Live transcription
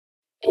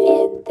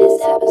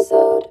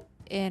episode.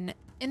 An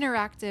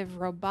interactive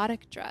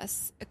robotic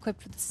dress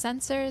equipped with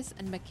sensors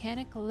and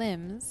mechanic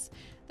limbs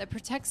that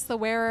protects the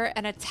wearer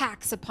and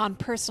attacks upon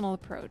personal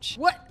approach.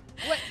 What?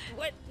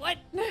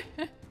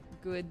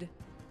 Good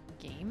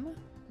game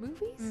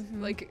movies?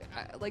 Mhm.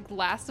 Like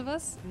Last of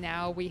Us.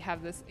 Now we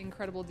have this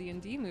incredible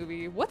D&D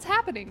movie. What's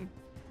happening?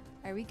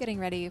 Are we getting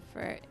ready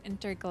for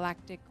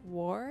intergalactic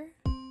war?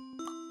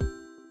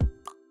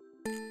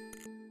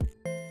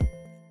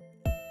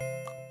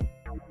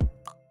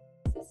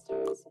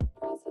 Sisters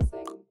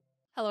Processing.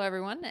 Hello,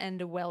 everyone,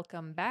 and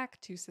welcome back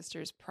to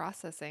Sisters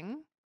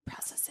Processing.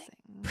 Processing.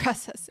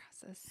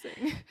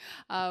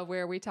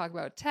 Where we talk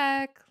about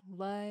tech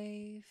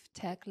life,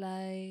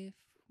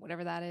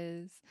 whatever that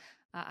is.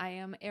 I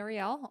am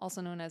Ariel,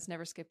 also known as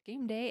Never Skip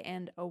Game Day,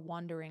 and a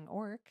wandering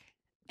orc.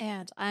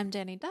 And I'm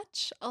Danny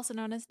Dutch, also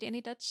known as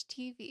Danny Dutch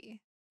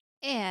TV.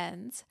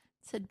 And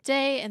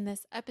today in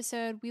this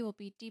episode, we will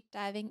be deep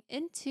diving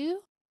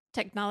into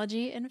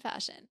technology and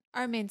fashion,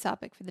 our main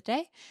topic for the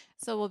day.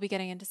 So we'll be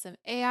getting into some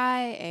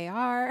AI,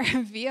 AR,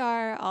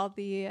 VR, all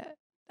the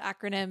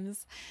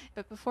acronyms.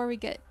 But before we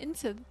get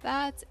into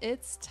that,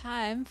 it's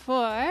time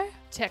for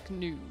Tech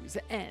news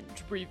and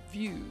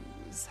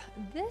reviews.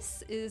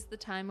 This is the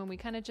time when we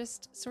kind of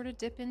just sort of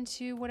dip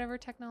into whatever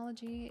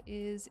technology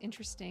is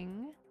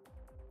interesting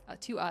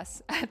to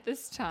us at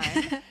this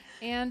time.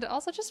 And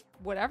also just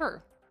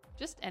whatever,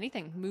 just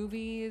anything,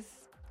 movies,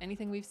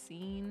 anything we've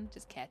seen,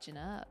 just catching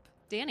up.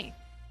 Danny,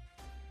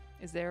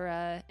 is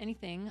there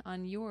anything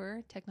on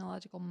your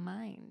technological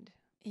mind?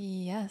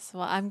 Yes,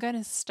 well, I'm going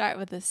to start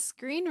with a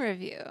screen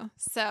review.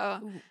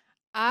 So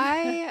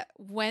I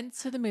went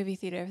to the movie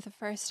theater for the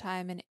first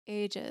time in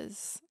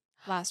ages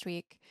last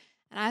week,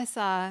 and I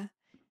saw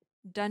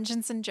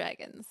Dungeons and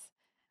Dragons.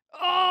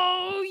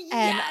 Oh,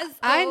 And yes.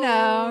 I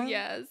know. Oh,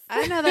 yes.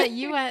 I know that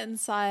you went and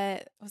saw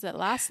it, was it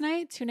last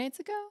night, 2 nights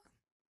ago?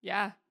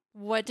 Yeah.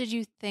 What did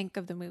you think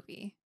of the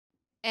movie?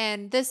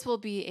 And this will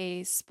be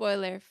a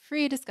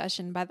spoiler-free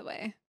discussion, by the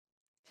way.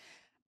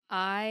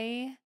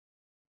 I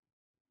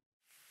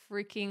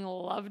freaking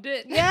loved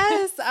it.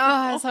 Yes. Oh,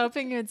 I was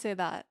hoping you would say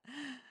that.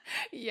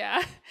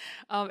 Yeah.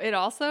 It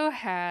also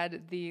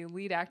had the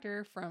lead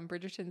actor from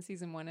Bridgerton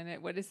season 1 in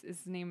it. What is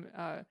his name?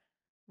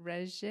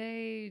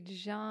 Regé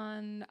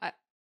Jean.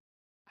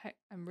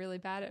 I'm really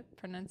bad at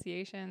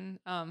pronunciation.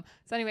 So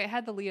anyway, it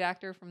had the lead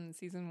actor from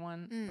season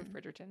 1 of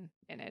Bridgerton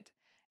in it.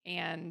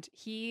 And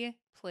he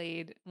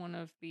played one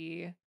of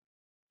the,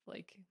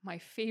 my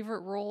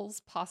favorite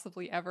roles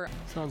possibly ever.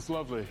 Sounds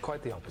lovely.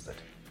 Quite the opposite.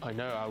 I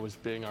know, I was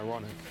being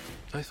ironic.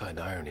 I find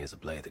irony is a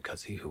blade that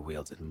cuts he who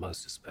wields it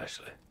most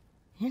especially.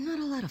 You're not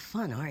a lot of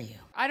fun, are you?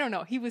 I don't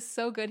know. He was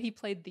so good. He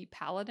played the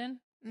paladin,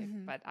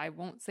 but I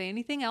won't say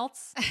anything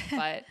else.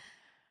 But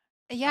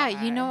yeah,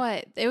 you know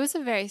what? It was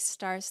a very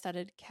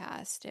star-studded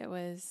cast. It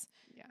was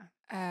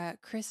yeah,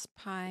 Chris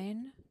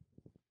Pine.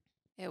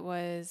 It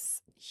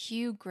was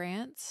Hugh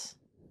Grant.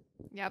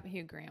 Yep,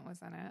 Hugh Grant was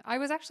in it. I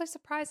was actually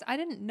surprised. I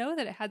didn't know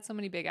that it had so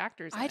many big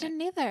actors in I it.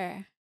 didn't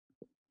either.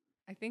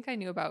 I think I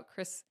knew about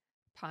Chris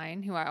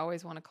Pine, who I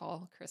always want to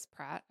call Chris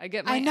Pratt. I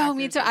get I know,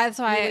 me too. That's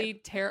why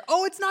really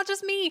oh, it's not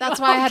just me. That's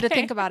why I had to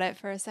think about it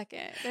for a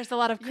second. There's a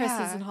lot of Chris's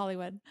Yeah. in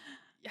Hollywood.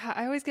 Yeah,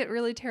 I always get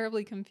really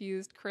terribly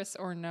confused. Chris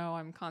or no,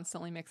 I'm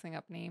constantly mixing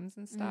up names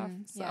and stuff.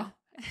 So yeah.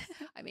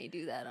 I may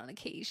do that on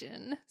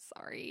occasion.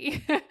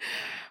 Sorry.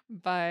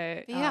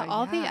 But Yeah,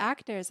 all the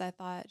actors I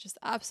thought just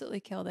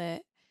absolutely killed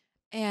it.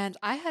 And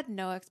I had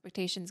no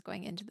expectations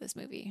going into this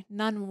movie.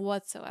 None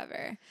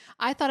whatsoever.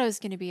 I thought it was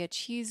going to be a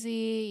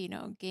cheesy,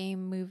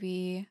 game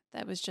movie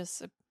that was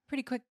just a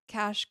pretty quick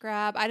cash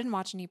grab. I didn't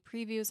watch any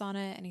previews on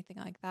it, anything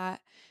like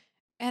that.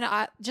 And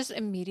I just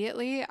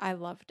immediately, I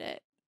loved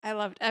it. I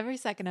loved every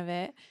second of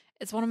it.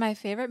 It's one of my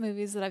favorite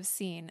movies that I've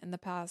seen in the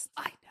past,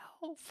 I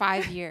know,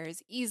 5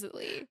 years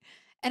easily.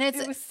 And it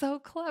was so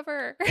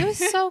clever. It was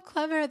so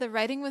clever. The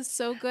writing was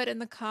so good, and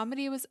the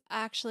comedy was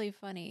actually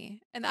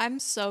funny. And I'm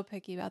so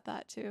picky about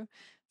that too.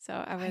 So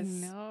I was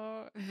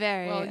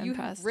very well. You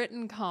impressed. have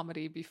written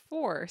comedy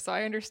before, so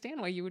I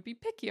understand why you would be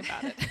picky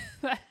about it.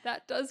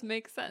 that does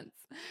make sense.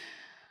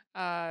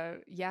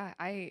 Yeah,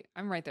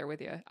 I'm right there with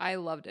you. I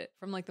loved it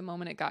from the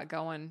moment it got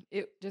going.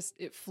 It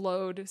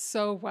flowed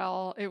so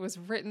well. It was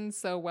written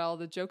so well.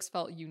 The jokes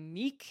felt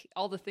unique.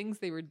 All the things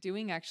they were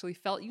doing actually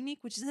felt unique,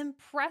 which is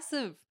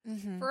impressive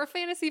for a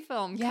fantasy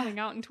film coming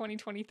out in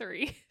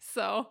 2023.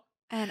 So,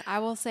 and I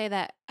will say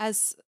that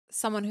as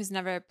someone who's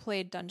never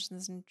played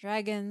Dungeons and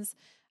Dragons,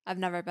 I've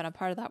never been a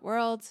part of that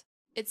world.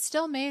 It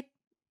still made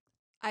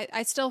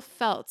I still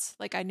felt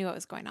like I knew what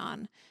was going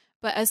on.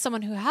 But as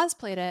someone who has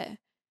played it,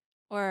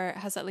 or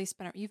has at least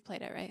been, you've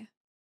played it, right?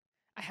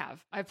 I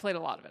have. I've played a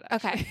lot of it,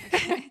 actually.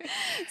 Okay.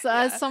 So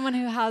as someone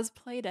who has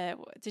played it,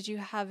 did you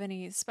have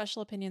any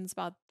special opinions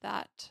about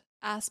that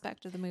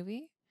aspect of the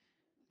movie?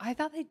 I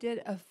thought they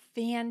did a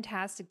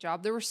fantastic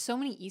job. There were so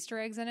many Easter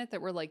eggs in it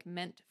that were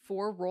meant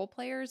for role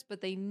players,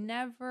 but they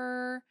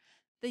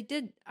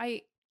did.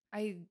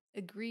 I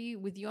agree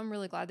with you. I'm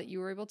really glad that you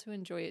were able to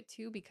enjoy it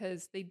too,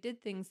 because they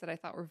did things that I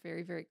thought were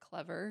very, very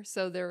clever.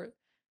 So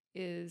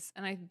is,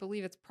 and I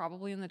believe it's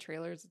probably in the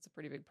trailers, it's a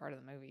pretty big part of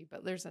the movie,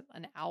 but there's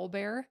an owl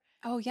bear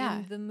Oh yeah.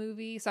 in the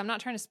movie. So I'm not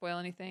trying to spoil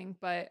anything,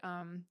 but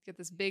get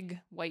this big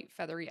white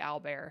feathery owl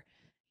bear.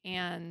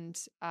 And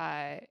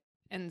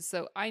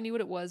so I knew what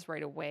it was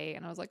right away,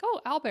 and I was like,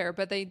 "Oh, owlbear!"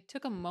 But they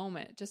took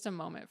just a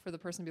moment, for the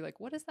person to be like,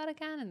 "What is that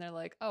again?" And they're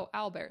like, "Oh,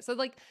 owlbear." So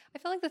like, I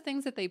feel like the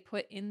things that they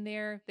put in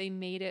there, they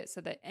made it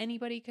so that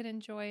anybody could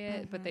enjoy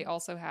it, but they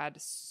also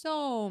had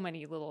so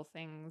many little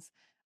things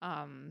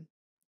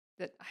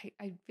that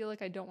I feel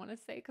like I don't want to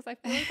say because I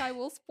feel like I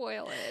will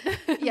spoil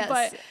it. Yes.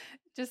 But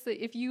just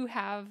that if you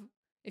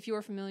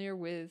are familiar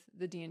with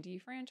the D&D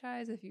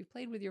franchise, if you've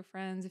played with your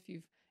friends, if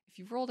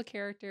you've rolled a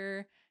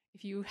character,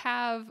 if you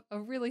have a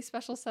really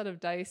special set of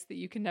dice that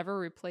you can never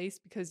replace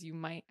because you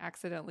might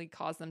accidentally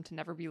cause them to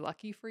never be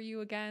lucky for you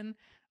again,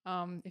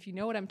 if you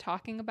know what I'm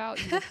talking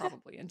about, you will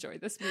probably enjoy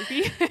this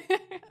movie.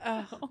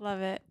 Oh,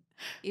 love it.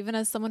 Even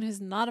as someone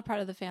who's not a part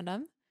of the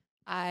fandom,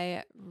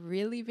 I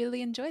really,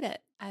 really enjoyed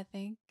it. I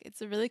think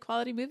it's a really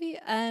quality movie,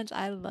 and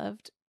I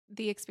loved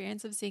the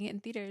experience of seeing it in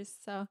theaters.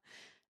 So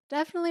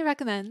definitely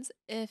recommend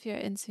if you're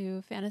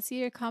into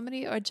fantasy or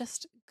comedy or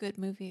just good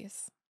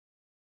movies.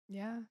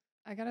 Yeah,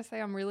 I gotta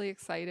say, I'm really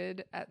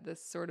excited at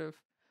this sort of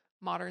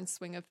modern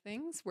swing of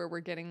things where we're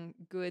getting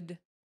good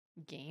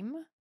game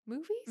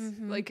movies.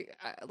 Mhm.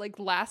 Like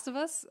Last of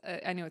Us.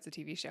 I know it's a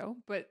TV show,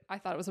 but I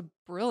thought it was a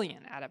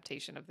brilliant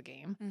adaptation of the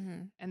game.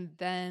 Mm-hmm. And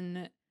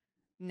then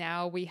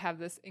now we have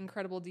this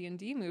incredible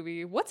D&D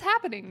movie. What's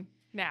happening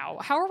now?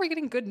 How are we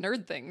getting good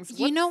nerd things?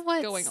 You know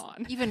What's what's going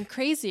on? even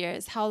crazier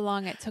is how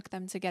long it took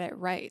them to get it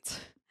right.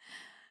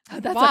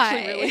 That's Why?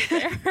 actually really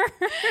fair.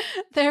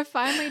 They're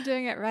finally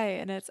doing it right.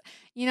 And it's,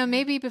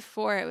 maybe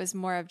before it was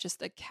more of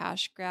just a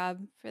cash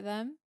grab for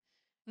them.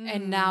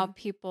 And now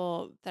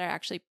people that are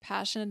actually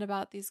passionate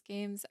about these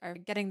games are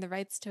getting the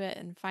rights to it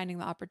and finding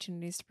the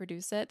opportunities to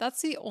produce it.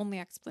 That's the only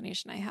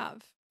explanation I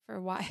have for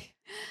why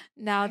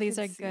now I these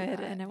could are see good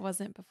that. and it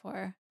wasn't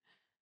before.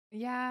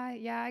 Yeah,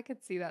 I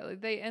could see that.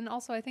 And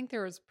also I think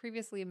there was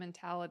previously a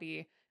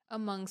mentality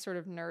among sort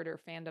of nerd or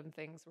fandom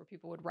things where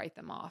people would write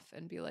them off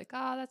and be like,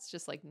 "Oh, that's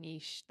just like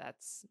niche.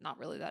 That's not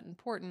really that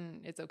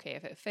important. It's okay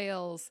if it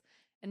fails."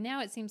 And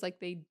now it seems like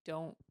they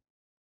don't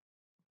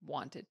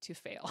want it to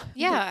fail.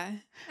 Yeah.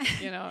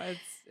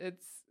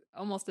 It's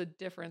almost a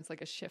difference,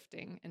 like a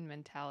shifting in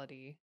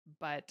mentality.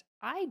 But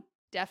I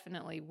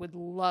definitely would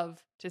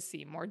love to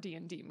see more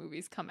D&D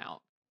movies come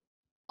out.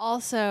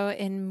 Also,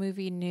 in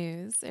movie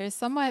news, or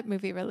somewhat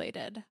movie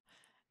related,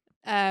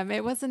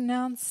 it was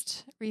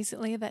announced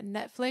recently that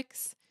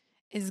Netflix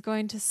is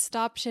going to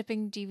stop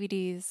shipping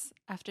DVDs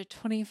after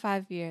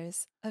 25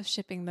 years of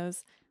shipping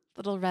those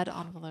little red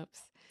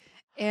envelopes.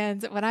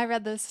 And when I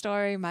read this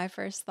story, my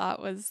first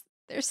thought was,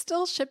 they're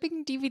still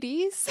shipping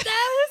DVDs? That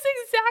was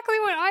exactly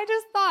what I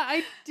just thought.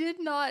 I did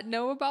not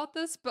know about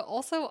this, but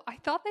also I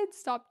thought they'd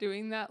stopped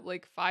doing that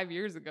like 5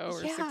 years ago or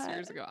 6 Yeah.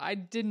 years ago. I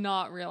did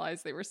not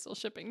realize they were still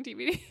shipping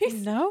DVDs.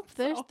 Nope,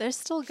 So- they're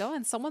still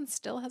going. Someone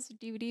still has a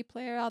DVD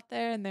player out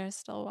there and they're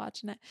still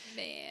watching it.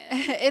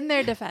 Man. In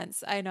their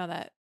defense, I know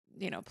that,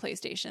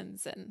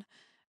 PlayStations and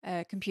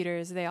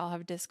computers, they all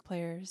have disc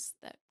players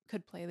that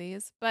could play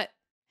these, but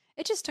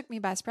it just took me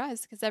by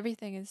surprise because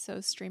everything is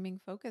so streaming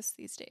focused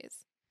these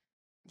days.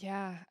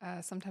 Yeah,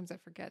 sometimes I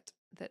forget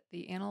that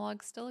the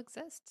analog still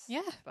exists.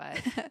 Yeah. But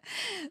So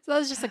that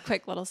was just a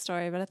quick little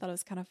story, but I thought it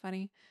was kind of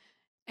funny.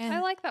 And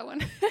I like that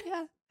one.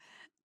 yeah.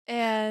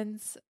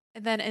 And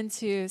then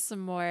into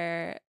some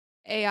more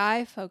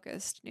AI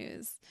focused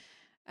news.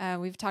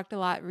 We've talked a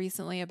lot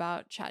recently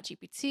about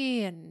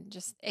ChatGPT and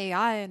just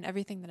AI and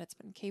everything that it's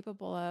been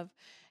capable of.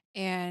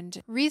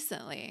 And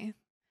recently,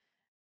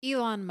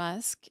 Elon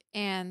Musk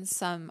and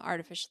some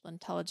artificial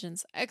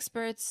intelligence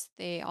experts,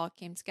 they all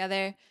came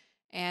together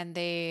and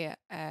they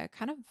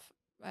kind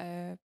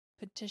of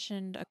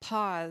petitioned a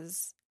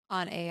pause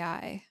on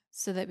AI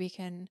so that we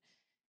can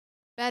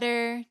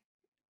better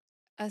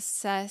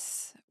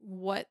assess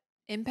what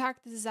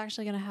impact this is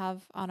actually going to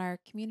have on our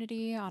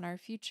community, on our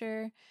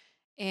future,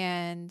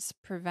 and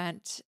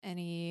prevent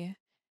any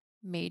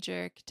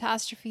major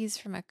catastrophes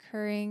from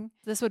occurring.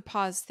 This would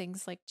pause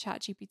things like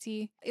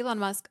ChatGPT. Elon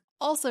Musk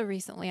also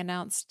recently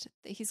announced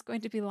that he's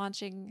going to be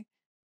launching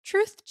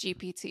Truth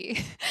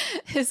GPT,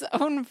 his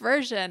own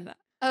version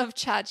of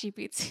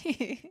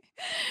ChatGPT.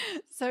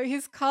 So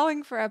he's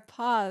calling for a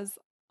pause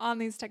on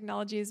these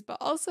technologies, but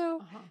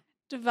also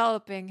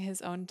developing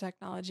his own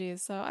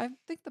technologies. So I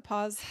think the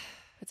pause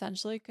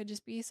potentially could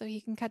just be so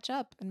he can catch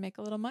up and make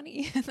a little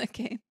money in the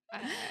game.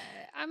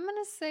 I'm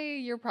going to say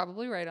you're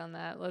probably right on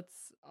that.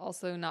 Let's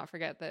also not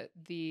forget that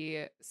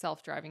the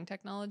self-driving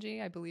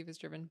technology, I believe, is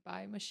driven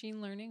by machine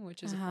learning,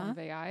 which is a form of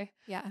AI.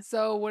 Yeah.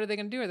 So what are they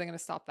going to do? Are they going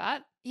to stop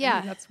that? Yeah. I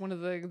mean, that's one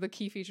of the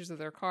key features of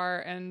their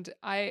car. And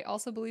I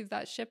also believe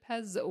that ship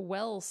has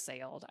well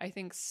sailed. I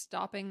think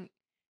stopping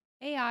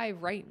AI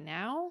right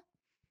now,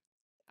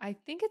 I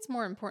think it's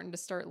more important to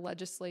start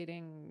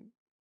legislating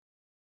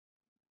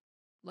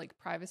like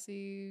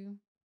privacy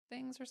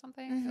things or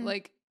something. Mhm.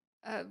 Like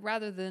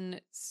rather than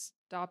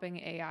stopping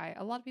AI,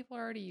 a lot of people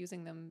are already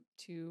using them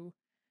to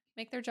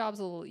make their jobs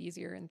a little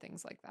easier and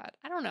things like that.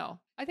 I don't know.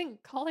 I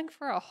think calling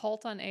for a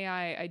halt on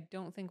AI, I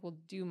don't think will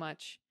do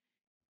much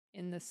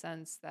in the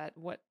sense that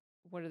what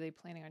are they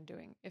planning on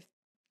doing? If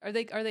are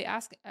they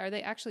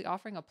actually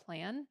offering a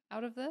plan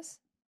out of this?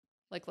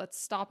 Like, let's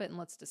stop it and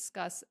let's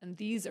discuss, and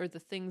these are the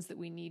things that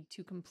we need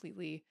to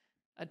completely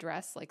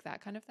address, like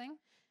that kind of thing.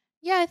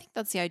 Yeah, I think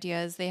that's the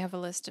idea. Is they have a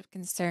list of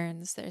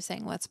concerns. They're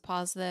saying, let's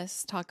pause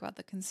this, talk about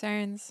the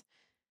concerns.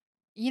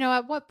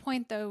 At what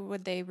point though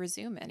would they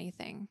resume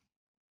anything?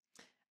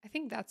 I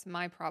think that's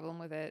my problem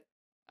with it,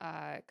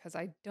 because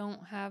I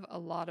don't have a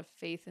lot of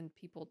faith in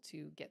people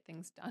to get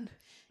things done.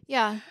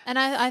 Yeah, and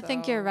I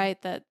think you're So-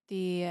 right that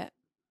the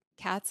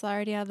cat's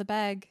already out of the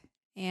bag,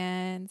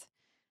 and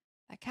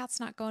that cat's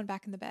not going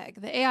back in the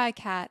bag. The AI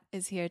cat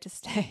is here to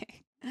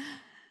stay.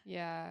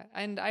 Yeah,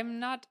 and I'm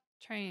not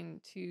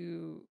trying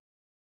to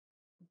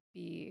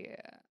be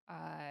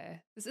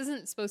this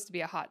isn't supposed to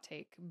be a hot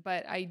take,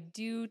 but I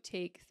do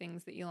take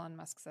things that Elon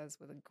Musk says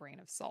with a grain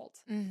of salt,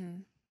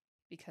 Mm-hmm.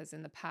 because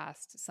in the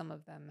past some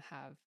of them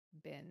have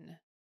been,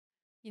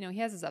 he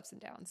has his ups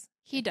and downs.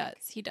 He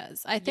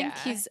does. I think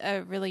Yeah. he's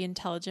a really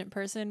intelligent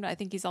person, but I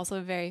think he's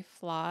also very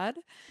flawed.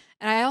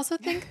 And I also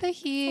think that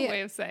That's a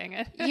way of saying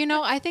it.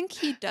 I think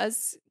he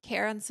does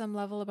care on some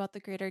level about the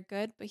greater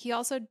good, but he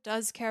also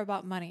does care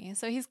about money.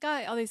 So he's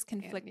got all these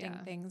conflicting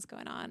yeah. things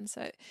going on.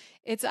 So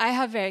I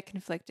have very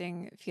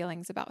conflicting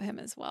feelings about him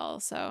as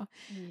well. So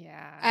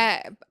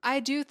Yeah.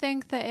 I do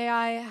think that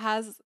AI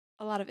has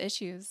a lot of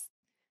issues.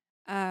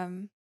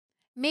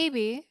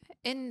 Maybe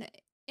in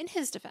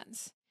his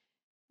defense,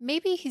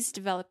 maybe he's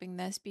developing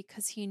this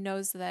because he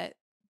knows that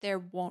there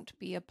won't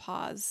be a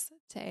pause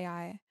to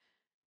AI.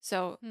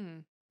 So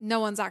no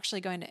one's actually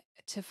going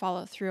to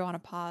follow through on a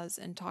pause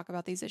and talk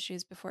about these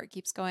issues before it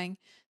keeps going.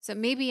 So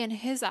maybe in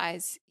his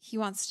eyes, he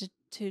wants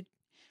to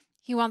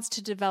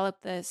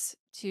develop this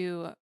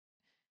to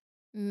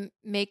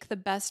make the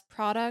best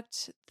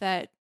product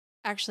that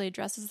actually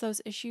addresses those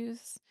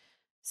issues.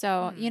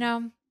 So,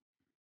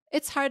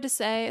 it's hard to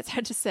say. It's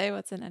hard to say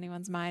what's in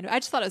anyone's mind. I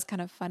just thought it was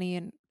kind of funny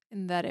in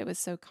that it was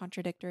so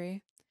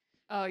contradictory.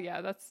 Oh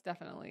yeah,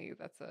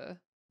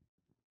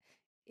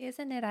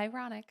 isn't it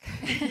ironic?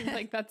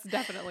 Like, that's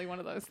definitely one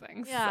of those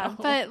things. Yeah, so.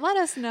 but let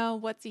us know,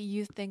 what do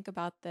you think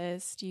about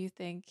this? Do you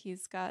think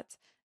he's got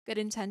good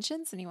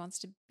intentions and he wants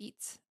to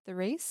beat the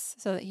race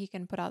so that he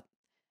can put out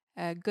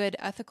a good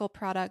ethical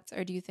product,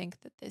 or do you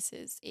think that this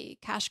is a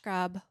cash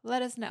grab?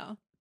 Let us know.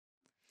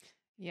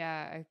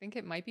 Yeah, I think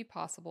it might be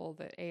possible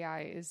that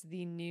AI is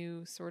the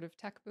new sort of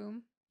tech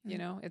boom.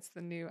 It's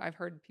the new, I've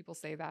heard people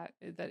say that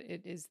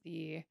it is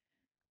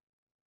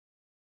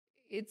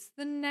it's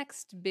the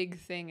next big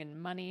thing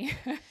in money.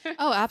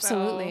 Oh,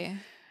 absolutely. So,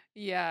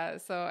 yeah,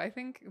 so I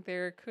think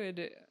there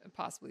could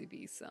possibly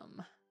be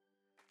some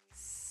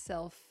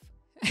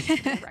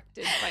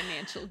self-directed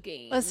financial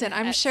gain. Listen,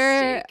 I'm at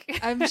sure stake.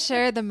 I'm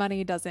sure the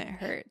money doesn't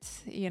hurt,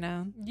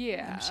 Yeah,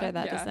 I'm sure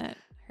that yeah. doesn't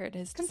hurt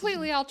his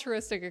Completely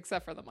altruistic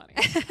except for the money.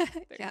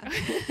 Yeah.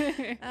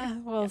 You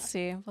We'll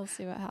see. We'll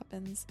see what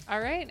happens. All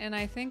right, and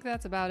I think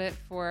that's about it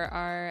for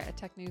our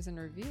tech news and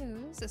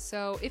reviews.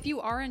 So if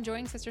you are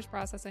enjoying Sisters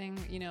Processing,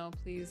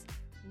 please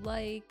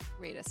rate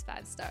us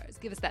 5 stars,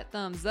 give us that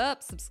thumbs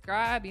up,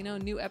 subscribe.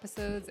 New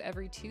episodes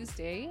every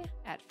Tuesday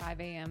at 5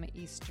 a.m.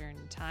 Eastern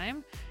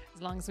time,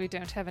 as long as we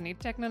don't have any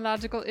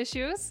technological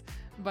issues.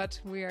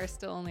 But we are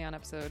still only on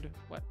episode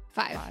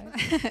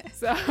 5.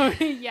 So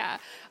yeah,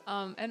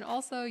 and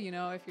also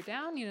if you're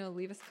down,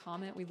 leave us a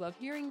comment. We love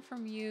hearing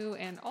from you,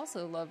 and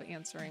also love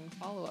answering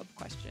follow-up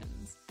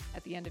questions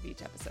at the end of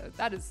each episode.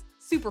 That is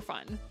super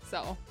fun,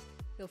 so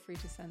feel free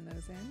to send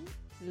those in.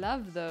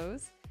 Love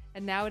those.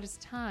 And now it is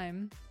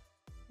time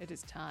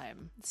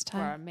for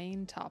our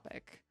main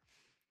topic: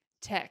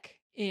 tech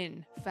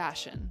in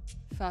fashion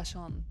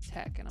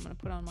tech. And I'm gonna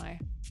put on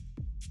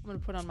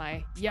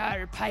my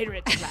Yar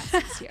pirate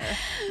glasses here.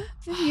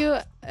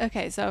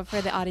 Okay, so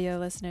for the audio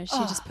listeners, she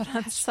just put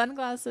on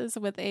sunglasses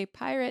with a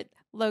pirate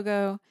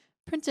logo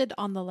printed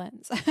on the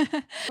lens.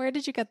 Where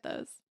did you get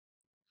those?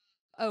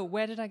 Oh,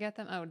 where did I get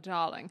them? Oh,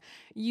 darling,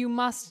 you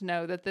must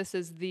know that this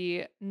is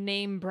the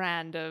name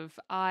brand of,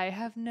 I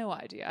have no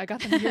idea. I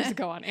got them years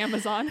ago on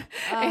Amazon.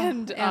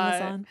 And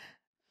Amazon.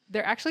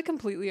 they're actually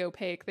completely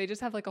opaque. They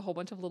just have like a whole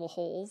bunch of little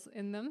holes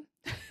in them.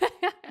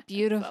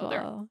 Beautiful.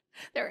 So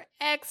they're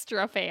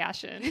extra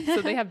fashion.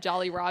 So they have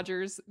Jolly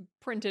Rogers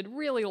printed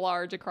really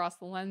large across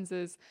the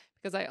lenses,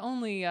 because I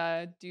only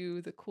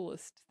do the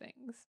coolest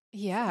things.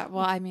 Yeah,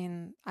 well, I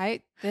mean,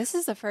 this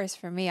is the first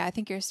for me. I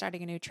think you're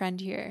starting a new trend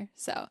here.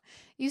 So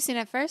you've seen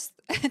it first.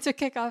 To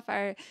kick off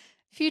our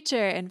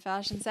future in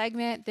fashion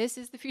segment, this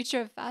is the future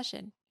of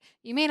fashion.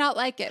 You may not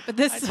like it, but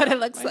this is what it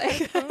looks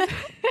like.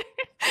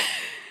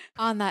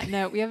 On that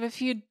note, we have a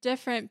few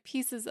different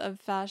pieces of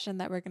fashion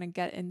that we're going to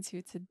get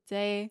into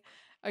today.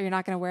 Oh, you're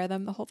not going to wear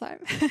them the whole time?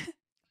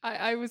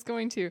 I was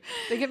going to.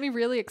 They get me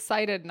really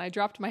excited, and I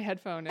dropped my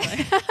headphone, and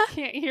I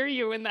can't hear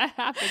you when that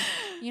happens.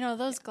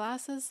 Those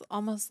glasses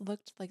almost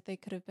looked like they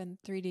could have been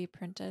 3D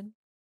printed.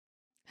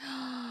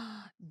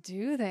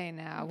 Do they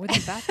now?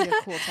 Wouldn't that be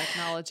a cool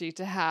technology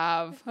to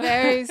have?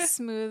 Very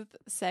smooth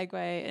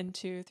segue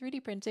into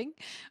 3D printing,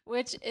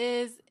 which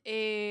is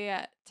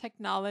a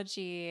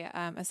technology.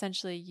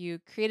 Essentially, you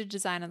create a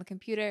design on the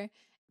computer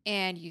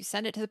and you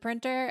send it to the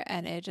printer,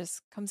 and it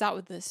just comes out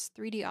with this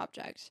 3D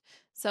object.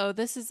 So,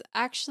 this is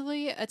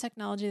actually a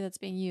technology that's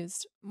being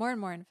used more and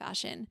more in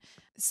fashion.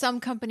 Some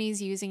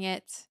companies using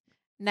it,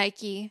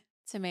 Nike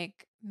to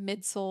make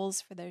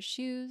midsoles for their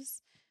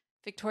shoes.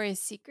 Victoria's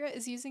Secret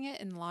is using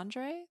it in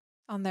lingerie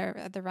on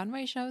the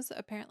runway shows,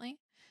 apparently.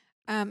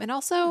 And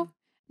also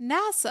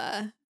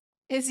NASA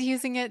is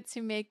using it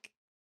to make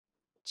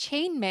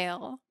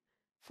chainmail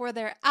for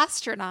their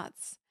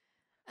astronauts.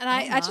 And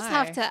Oh I just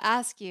have my. to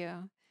ask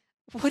you,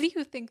 what do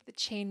you think the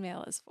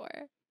chainmail is for?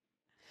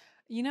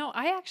 You know,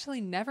 I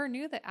actually never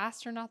knew that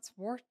astronauts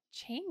wore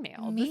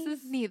chainmail. Me This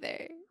is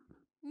neither.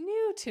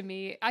 new to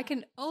me. I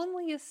can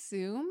only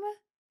assume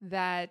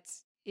that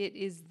it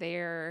is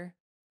there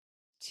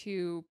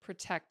to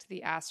protect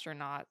the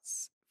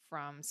astronauts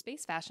from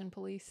space fashion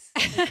police.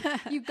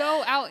 You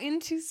go out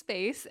into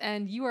space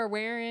and you are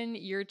wearing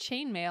your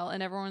chainmail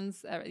and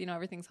everyone's,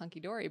 everything's hunky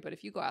dory. But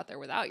if you go out there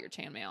without your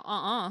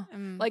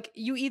chainmail, like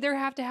you either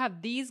have to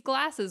have these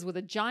glasses with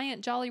a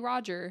giant Jolly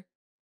Roger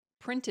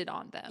printed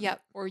on them.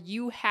 Yep. Or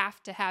you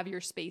have to have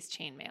your space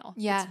chainmail.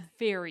 Yeah. It's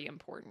very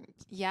important.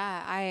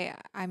 Yeah,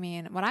 I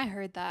mean, when I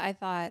heard that, I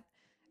thought,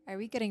 are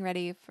we getting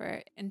ready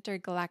for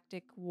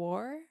intergalactic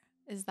war?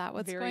 Is that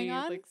what's Very, going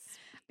on? like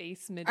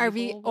space medieval Are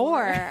we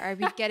war. or are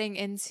we getting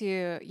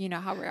into,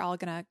 how we're all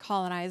going to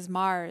colonize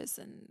Mars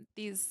and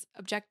these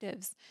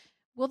objectives?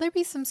 Will there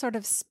be some sort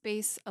of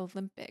space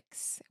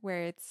Olympics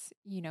where it's,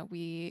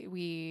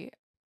 we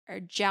are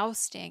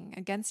jousting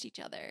against each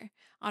other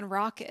on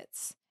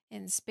rockets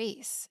in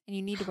space and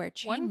you need to wear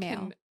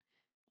chainmail?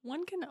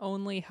 One can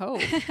only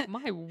hope.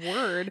 My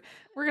word.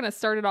 We're going to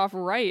start it off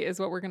right is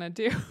what we're going to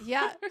do.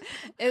 Yeah,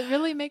 it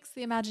really makes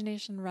the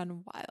imagination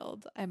run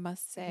wild, I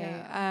must say.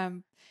 Yeah.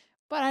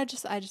 But I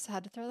just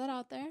had to throw that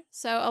out there.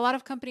 So a lot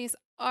of companies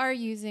are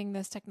using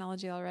this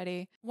technology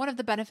already. One of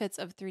the benefits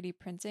of 3D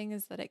printing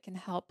is that it can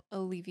help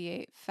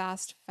alleviate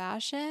fast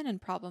fashion and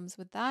problems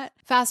with that.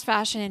 Fast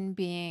fashion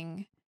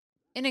being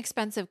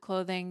inexpensive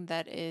clothing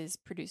that is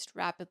produced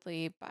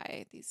rapidly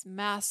by these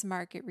mass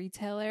market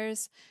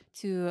retailers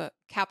to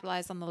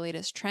capitalize on the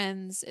latest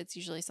trends. It's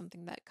usually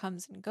something that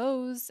comes and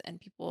goes, and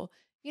people,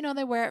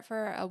 they wear it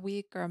for a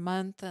week or a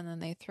month and then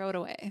they throw it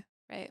away,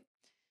 right?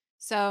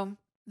 So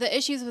the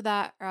issues with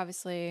that are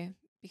obviously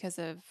because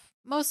of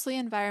mostly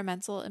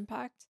environmental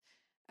impact.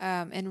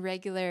 In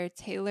regular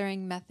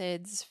tailoring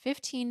methods,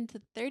 15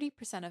 to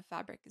 30% of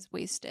fabric is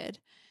wasted.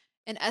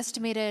 An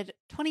estimated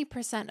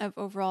 20% of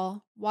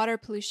overall water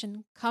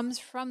pollution comes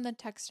from the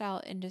textile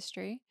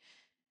industry,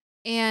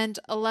 and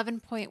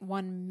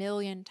 11.1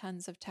 million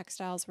tons of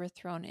textiles were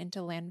thrown into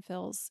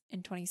landfills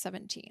in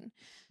 2017.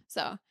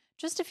 So,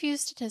 just a few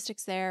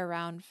statistics there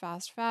around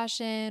fast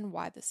fashion,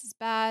 why this is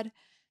bad.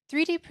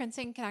 3D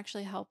printing can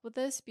actually help with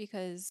this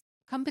because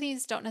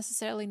companies don't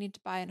necessarily need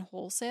to buy in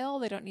wholesale.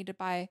 They don't need to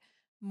buy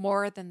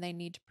more than they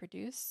need to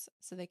produce.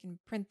 So they can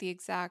print the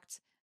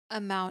exact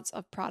amount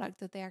of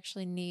product that they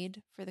actually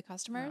need for the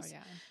customers. Oh,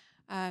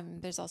 yeah.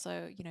 There's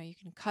also, you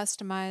can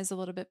customize a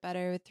little bit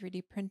better with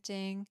 3D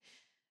printing.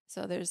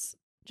 So there's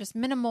just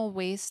minimal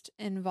waste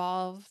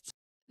involved.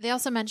 They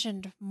also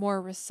mentioned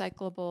more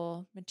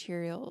recyclable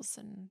materials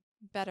and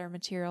better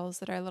materials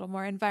that are a little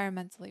more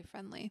environmentally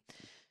friendly.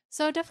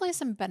 So definitely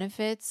some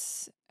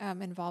benefits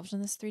involved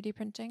in this 3D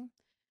printing.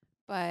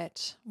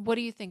 But what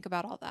do you think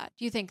about all that?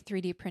 Do you think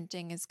 3D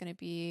printing is going to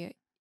be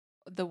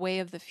the way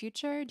of the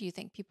future? Do you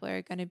think people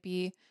are going to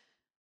be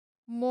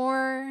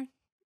more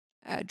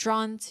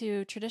drawn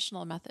to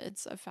traditional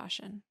methods of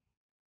fashion?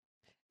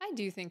 I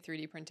do think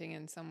 3D printing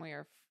in some way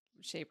or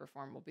shape or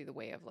form will be the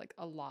way of like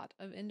a lot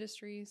of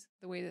industries.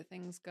 The way that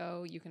things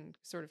go, you can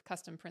sort of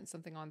custom print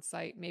something on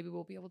site. Maybe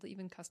we'll be able to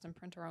even custom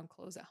print our own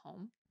clothes at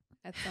home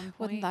at some point.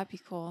 Wouldn't that be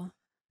cool?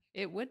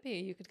 It would be.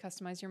 You could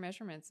customize your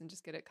measurements and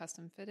just get it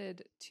custom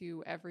fitted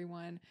to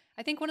everyone.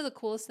 I think one of the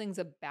coolest things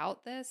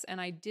about this, and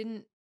I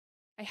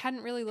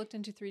hadn't really looked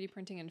into 3D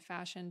printing in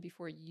fashion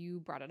before you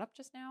brought it up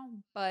just now,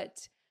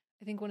 but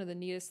I think one of the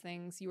neatest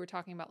things you were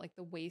talking about, like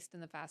the waste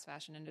in the fast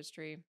fashion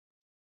industry.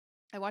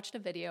 I watched a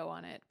video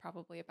on it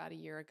probably about a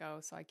year ago,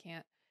 so I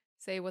can't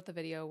say what the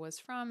video was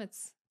from.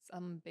 It's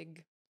some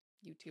big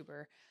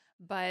YouTuber.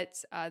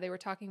 But they were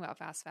talking about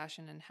fast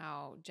fashion and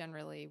how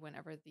generally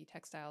whenever the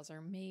textiles are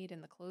made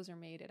and the clothes are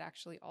made, it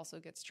actually also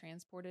gets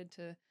transported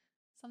to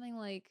something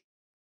like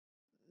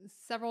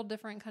several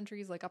different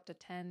countries, like up to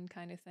 10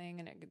 kind of thing.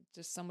 And it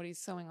just somebody's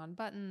sewing on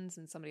buttons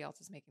and somebody else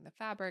is making the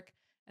fabric.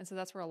 And so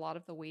that's where a lot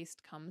of the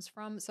waste comes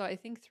from. So I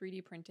think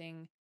 3D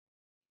printing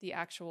the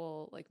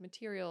actual like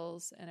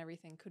materials and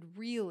everything could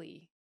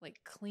really like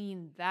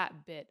clean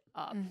that bit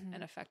up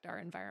and affect our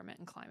environment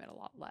and climate a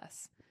lot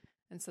less.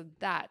 And so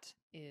that's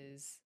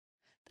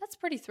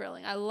pretty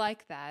thrilling. I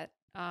like that.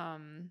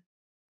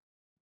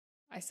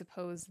 I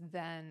suppose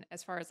then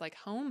as far as like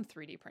home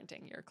 3D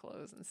printing your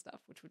clothes and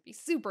stuff, which would be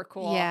super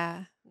cool.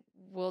 Yeah.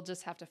 We'll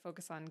just have to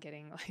focus on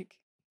getting like,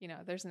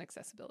 there's an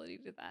accessibility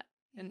to that,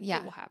 and Yeah.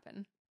 it will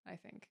happen, I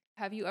think.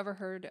 Have you ever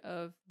heard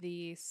of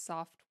the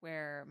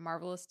software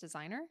Marvelous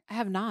Designer? I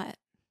have not.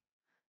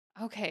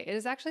 Okay, it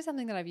is actually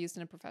something that I've used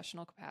in a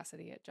professional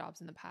capacity at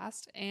jobs in the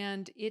past,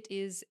 and it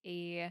is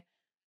a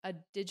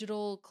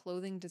digital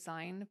clothing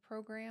design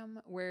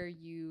program where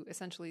you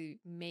essentially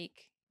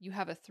you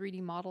have a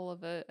 3D model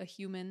of a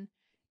human,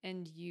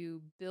 and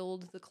you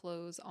build the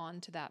clothes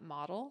onto that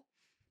model.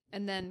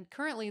 And then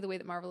currently the way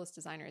that Marvelous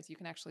Designer is, you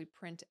can actually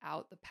print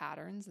out the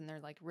patterns, and they're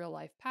like real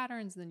life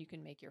patterns, and then you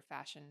can make your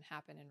fashion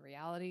happen in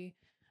reality.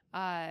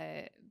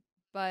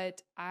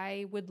 But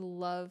I would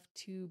love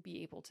to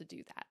be able to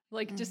do that.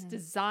 Like just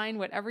design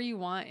whatever you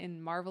want in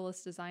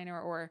Marvelous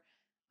Designer, or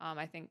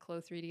I think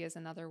Clo 3D is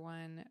another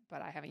one,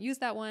 but I haven't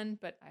used that one,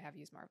 but I have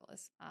used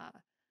Marvelous.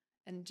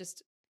 And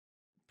just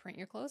print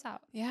your clothes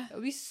out. Yeah. That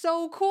would be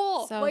so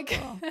cool. So like,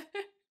 cool.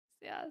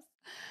 yes.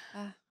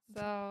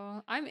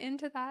 So I'm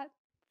into that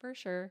for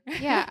sure.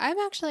 Yeah, I'm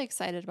actually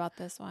excited about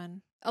this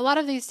one. A lot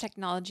of these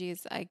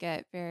technologies, I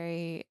get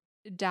very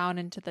down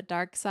into the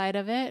dark side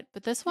of it,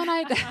 but this one,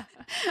 I'm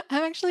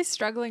actually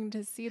struggling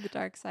to see the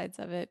dark sides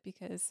of it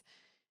because,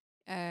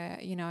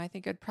 I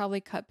think I'd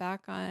probably cut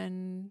back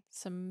on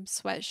some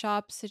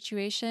sweatshop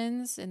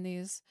situations in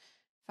these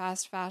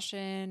fast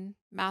fashion,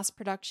 mass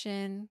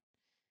production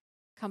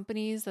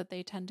companies that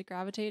they tend to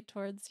gravitate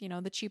towards,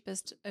 the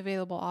cheapest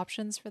available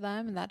options for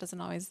them, and that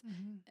doesn't always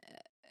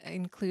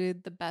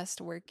include the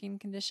best working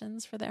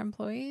conditions for their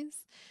employees.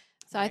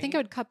 So I think I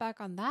would cut back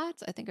on that.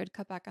 I think I would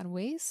cut back on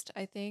waste.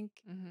 I think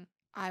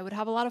I would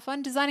have a lot of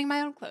fun designing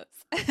my own clothes.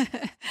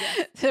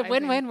 Yes,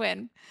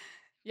 win-win-win.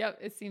 Yep,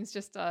 it seems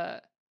just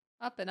up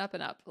and up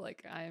and up.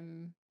 Like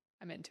I'm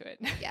into it.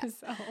 Yeah.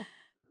 So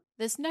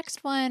this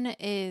next one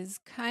is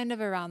kind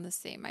of around the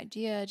same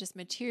idea, just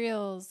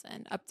materials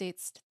and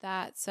updates to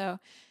that. So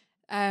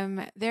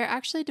they're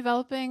actually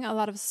developing a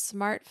lot of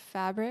smart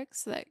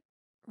fabrics that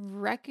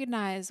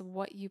recognize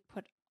what you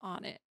put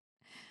on it.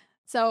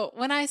 So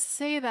when I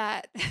say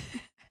that,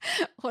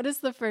 what is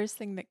the first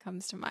thing that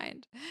comes to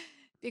mind?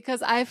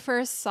 Because I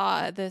first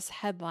saw this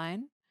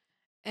headline,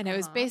 and it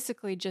was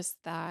basically just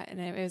that,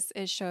 and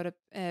it showed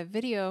a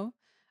video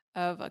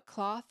of a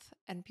cloth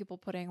and people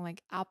putting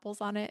like apples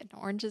on it and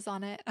oranges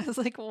on it. I was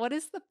like, what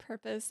is the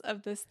purpose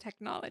of this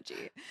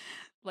technology?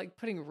 Like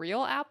putting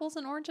real apples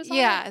and oranges on it?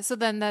 Yeah, so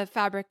then the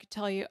fabric could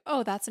tell you,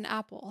 oh, that's an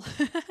apple.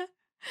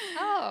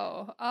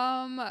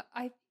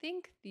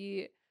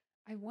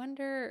 I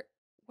wonder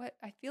what,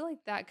 I feel like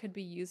that could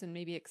be used in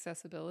maybe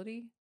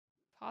accessibility,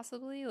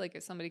 possibly. Like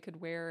if somebody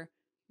could wear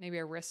maybe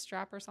a wrist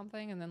strap or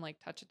something and then like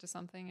touch it to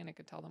something and it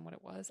could tell them what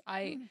it was.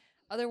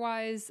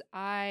 Otherwise,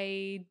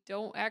 I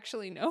don't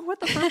actually know what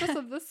the purpose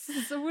of this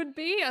would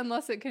be,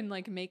 unless it can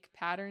like make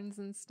patterns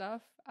and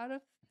stuff out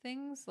of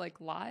things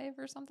like live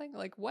or something.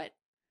 Like what?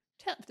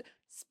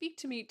 Speak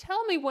to me.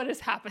 Tell me what is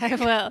happening.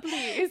 Well,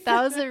 please.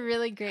 That was a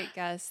really great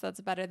guess. That's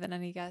better than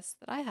any guess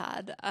that I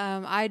had.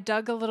 I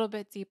dug a little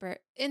bit deeper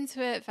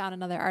into it, found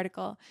another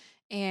article,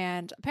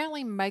 and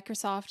apparently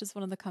Microsoft is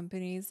one of the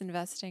companies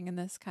investing in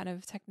this kind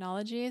of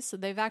technology. So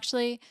they've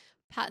actually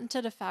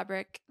patented a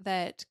fabric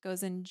that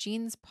goes in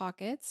jeans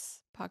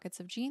pockets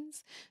of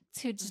jeans,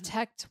 to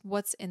detect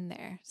what's in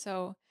there.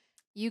 So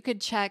you could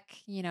check,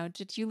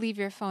 did you leave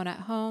your phone at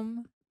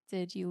home?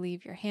 Did you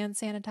leave your hand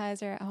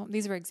sanitizer at home?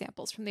 These were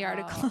examples from the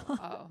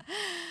article.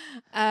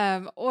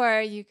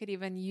 Or you could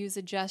even use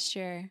a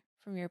gesture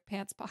from your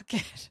pants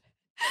pocket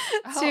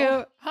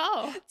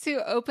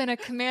to open a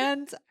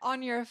command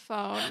on your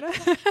phone.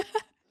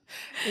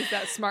 Is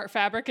that smart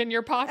fabric in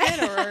your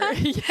pocket, or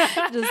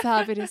just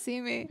happy to see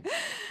me?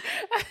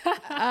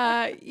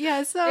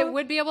 So it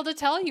would be able to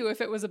tell you if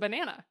it was a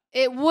banana.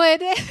 It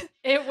would.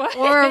 It would.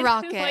 Or a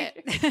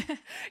rocket.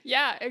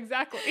 Yeah,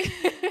 exactly.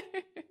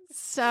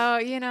 So,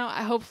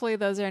 hopefully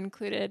those are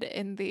included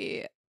in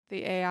the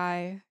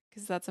AI,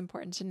 because that's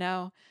important to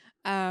know.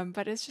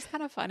 But it's just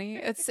kind of funny.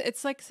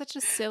 It's like such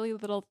a silly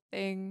little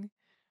thing.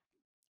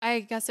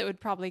 I guess it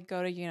would probably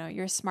go to,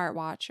 your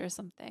smartwatch or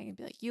something and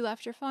be like, you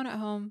left your phone at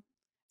home.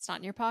 It's not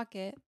in your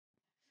pocket.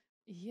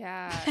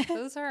 Yeah,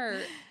 those are,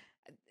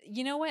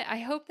 you know what? I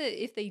hope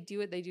that if they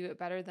do it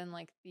better than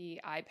like the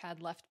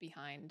iPad left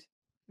behind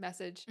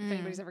message, if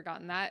anybody's ever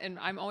gotten that. And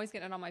I'm always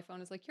getting it on my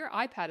phone. It's like, your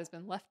iPad has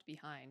been left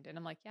behind. And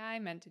I'm like, yeah, I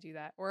meant to do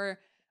that. Or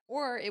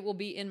it will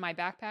be in my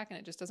backpack and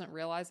it just doesn't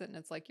realize it. And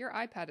it's like, your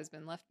iPad has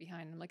been left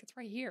behind. And I'm like, it's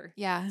right here.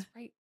 Yeah.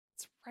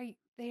 It's right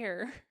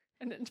there.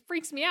 And it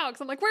freaks me out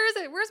because I'm like, where is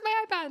it? Where's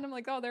my iPad? And I'm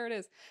like, oh, there it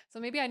is.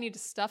 So maybe I need to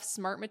stuff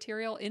smart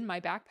material in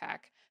my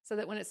backpack so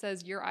that when it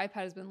says your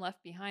iPad has been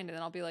left behind, and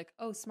then I'll be like,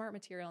 oh, smart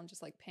material, and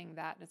just like ping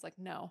that. And it's like,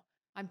 no,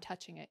 I'm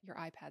touching it. Your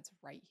iPad's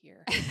right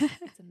here.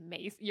 It's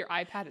amazing. Your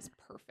iPad is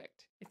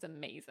perfect. It's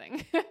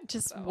amazing.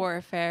 Just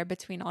warfare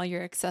between all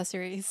your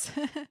accessories.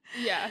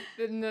 Yeah.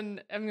 And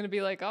then I'm going to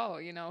be like, oh,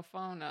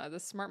 phone, the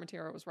smart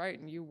material was right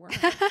and you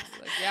weren't. Like,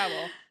 yeah,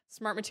 well,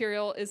 smart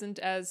material isn't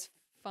as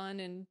fun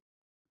and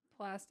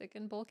plastic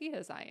and bulky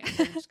as I am.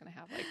 They're just gonna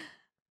have like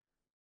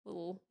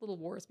little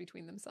wars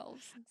between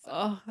themselves. So.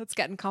 Oh, it's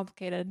getting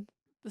complicated.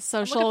 The looking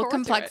social forward to it.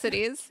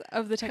 complexities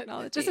of the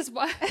technology. This is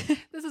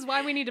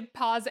why we need to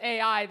pause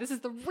AI. This is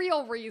the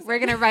real reason. We're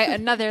gonna write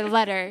another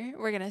letter.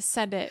 We're gonna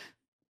send it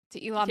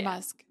to Elon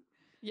Musk.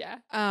 Yeah.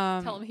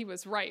 Tell him he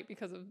was right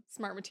because of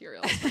smart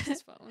materials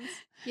versus phones.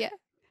 Yeah.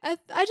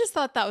 I just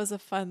thought that was a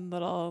fun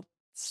little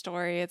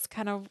story. It's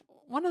kind of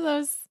one of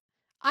those,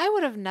 I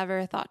would have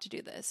never thought to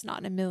do this, not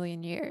in a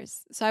million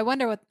years. So I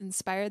wonder what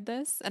inspired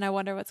this, and I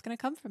wonder what's going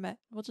to come from it.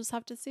 We'll just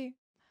have to see.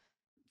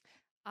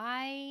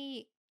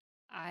 I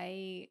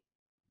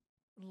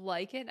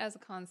like it as a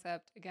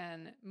concept,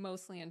 again,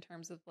 mostly in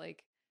terms of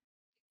like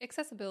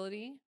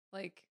accessibility,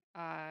 like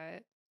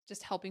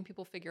just helping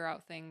people figure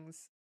out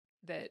things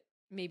that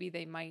maybe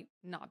they might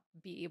not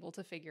be able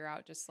to figure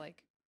out just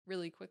like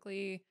really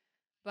quickly.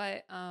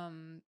 But I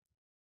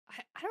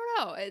don't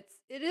know.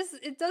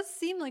 It does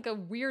seem like a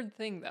weird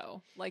thing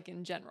though, like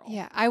in general.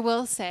 Yeah, I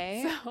will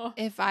say, So-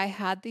 if I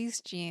had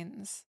these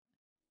genes,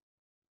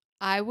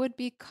 I would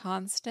be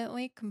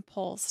constantly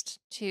compulsed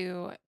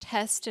to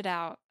test it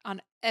out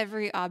on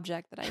every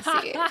object that I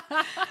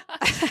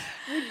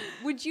see.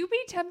 would you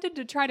be tempted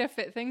to try to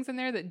fit things in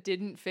there that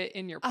didn't fit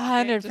in your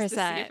pocket? 100%. Just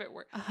to see if it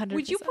worked? 100%.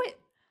 Would you put?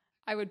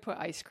 I would put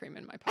ice cream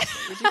in my pocket.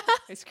 Would you put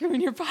ice cream in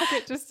your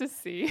pocket just to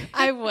see?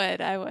 I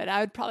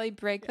would probably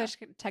break the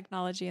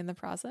technology in the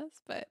process,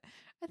 but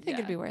I think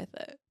it'd Yeah. be worth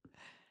it.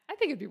 I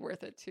think it'd be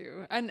worth it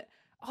too. And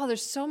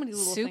there's so many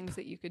little Soup? things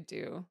that you could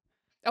do.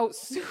 Oh,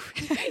 soup.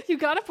 You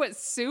got to put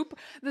soup,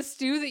 the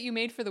stew that you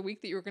made for the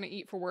week that you were going to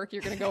eat for work.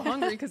 You're going to go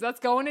hungry because that's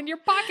going in your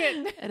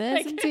pocket. It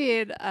is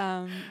indeed.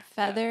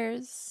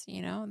 Feathers,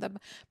 the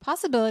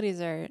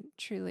possibilities are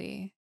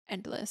truly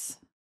endless.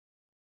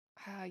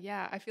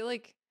 Yeah, I feel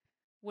like,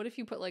 what if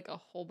you put like a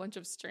whole bunch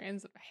of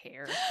strands of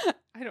hair?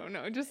 I don't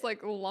know. Just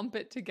like lump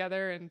it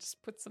together and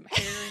just put some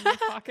hair in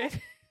your pocket.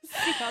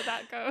 See how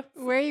that goes.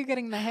 Where are you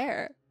getting the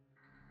hair?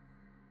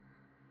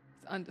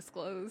 It's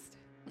undisclosed.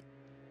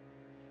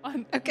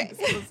 Okay.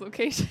 Undisclosed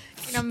location.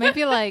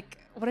 Maybe like,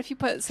 what if you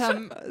put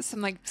some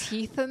like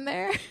teeth in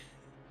there?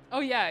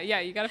 Oh yeah.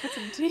 You got to put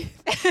some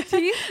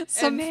teeth,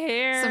 some and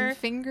hair, some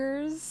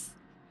fingers.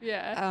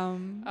 Yeah.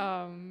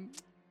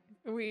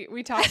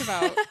 We talked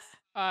about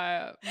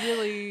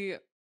really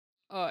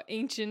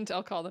ancient,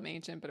 I'll call them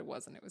ancient, but it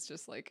wasn't. It was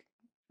just like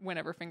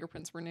whenever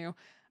fingerprints were new.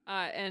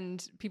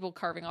 And people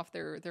carving off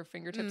their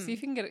fingertips. See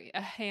if you can get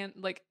a hand,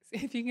 like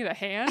if you can get a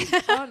hand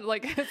on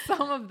like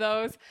some of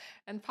those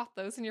and pop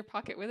those in your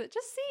pocket with it.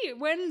 Just see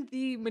when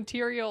the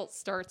material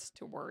starts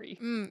to worry.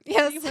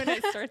 Yes. See when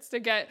it starts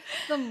to get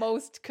the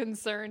most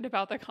concerned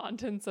about the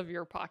contents of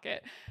your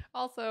pocket.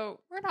 Also,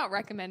 we're not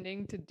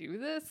recommending to do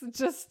this.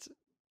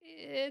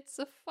 It's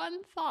a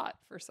fun thought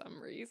for some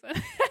reason.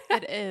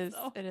 It is.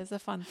 So. It is a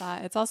fun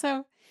thought.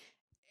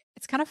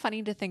 It's kind of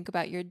funny to think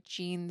about your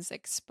genes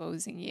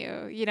exposing you.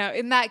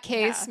 In that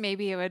case,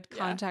 maybe it would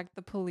contact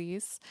the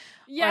police.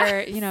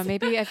 Yeah. Or,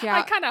 maybe if you're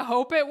out. I kind of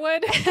hope it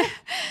would.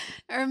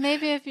 Or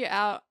maybe if you're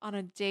out on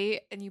a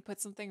date and you put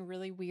something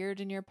really weird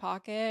in your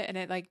pocket and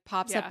it like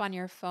pops up on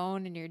your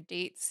phone and your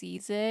date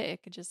sees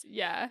it could just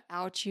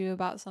out you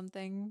about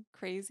something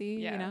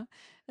crazy,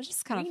 It's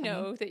just kind of funny. We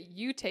know that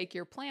you take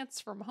your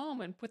plants from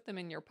home and put them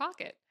in your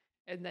pocket.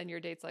 And then your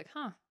date's like,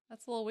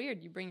 that's a little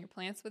weird. You bring your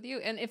plants with you.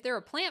 And if they're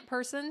a plant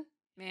person,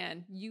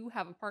 man, you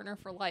have a partner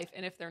for life.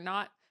 And if they're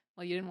not,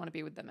 well, you didn't want to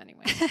be with them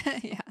anyway.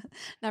 Yeah.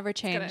 Never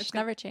change.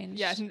 Never change.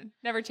 Yeah,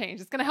 never change.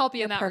 It's going to help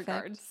you in that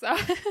regard. So,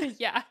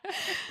 yeah.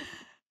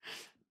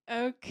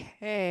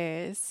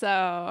 Okay.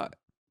 So,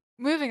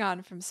 moving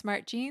on from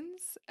smart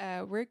jeans,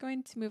 we're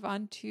going to move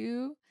on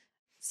to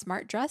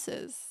smart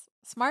dresses.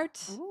 Smart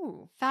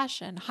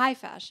fashion, high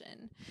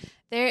fashion.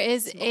 There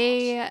is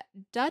a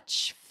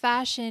Dutch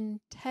fashion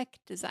tech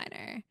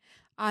designer,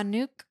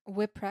 Anouk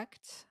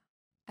Wipprecht.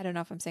 I don't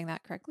know if I'm saying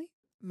that correctly.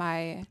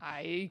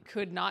 I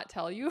could not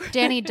tell you.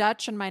 Danny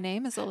Dutch on my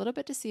name is a little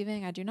bit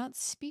deceiving. I do not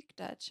speak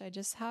Dutch. I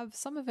just have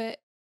some of it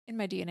in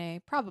my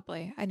DNA.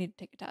 Probably. I need to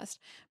take a test.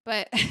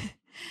 But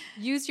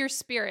use your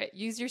spirit.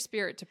 Use your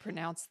spirit to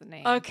pronounce the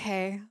name.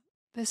 Okay.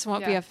 This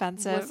won't be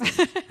offensive.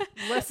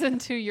 Listen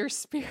to your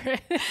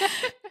spirit.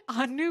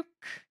 Anouk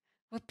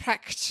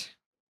Wipprecht.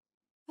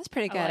 That's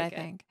pretty good, I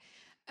think.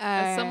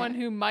 As someone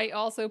who might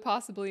also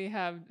possibly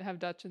have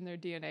Dutch in their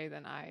DNA,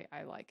 then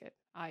I like it.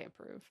 I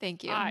approve.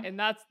 Thank you. And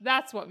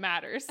that's what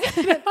matters.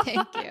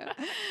 Thank you.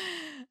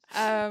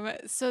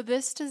 So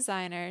this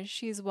designer,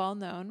 she's well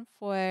known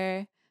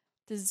for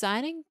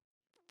designing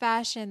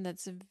fashion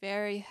that's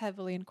very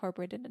heavily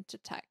incorporated into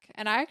tech.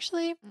 And I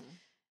actually,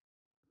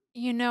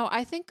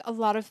 I think a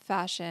lot of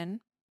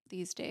fashion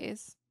these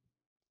days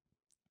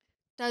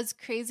does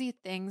crazy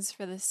things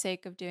for the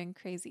sake of doing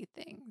crazy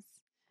things.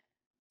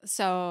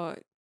 So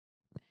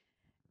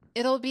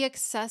it'll be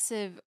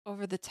excessive,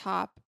 over the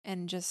top,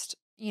 and just,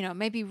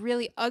 maybe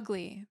really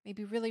ugly,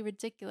 maybe really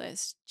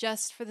ridiculous,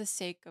 just for the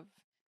sake of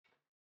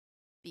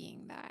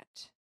being that.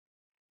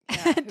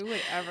 Yeah, who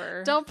would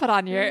ever? Don't put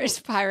on your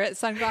pirate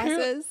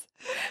sunglasses.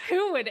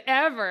 Who would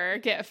ever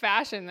get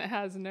fashion that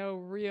has no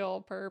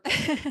real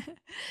purpose?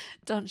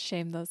 Don't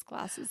shame those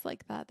glasses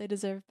like that. They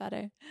deserve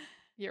better.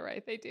 You're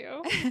right, they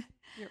do.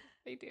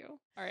 They do.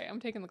 All right, I'm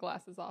taking the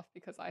glasses off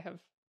because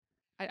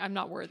I'm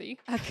not worthy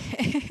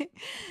Okay.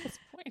 at this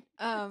point.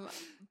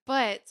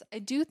 But I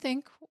do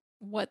think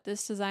what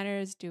this designer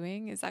is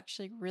doing is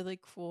actually really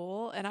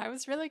cool. And I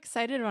was really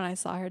excited when I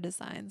saw her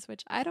designs,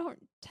 which I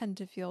don't tend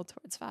to feel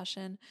towards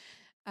fashion.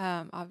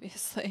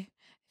 Obviously,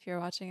 if you're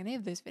watching any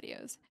of those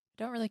videos,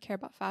 I don't really care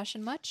about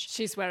fashion much.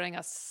 She's wearing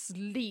a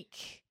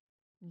sleek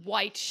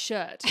white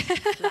shirt.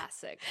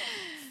 Classic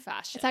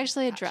fashion. It's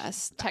actually a fashion,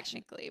 dress, fashion.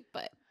 technically,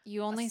 but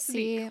you only A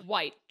see sleek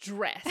white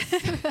dress.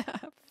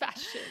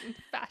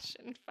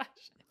 Fashion.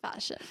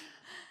 fashion.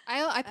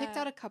 I picked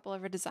out a couple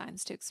of her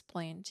designs to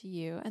explain to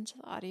you and to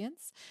the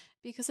audience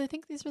because I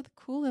think these are the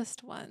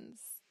coolest ones.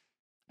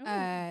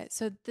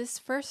 So this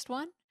first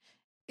one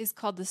is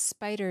called the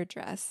spider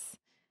dress.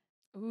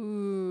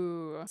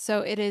 Ooh.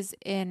 So it is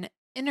an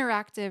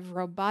interactive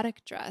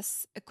robotic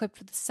dress equipped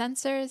with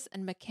sensors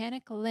and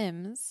mechanic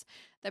limbs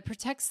that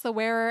protects the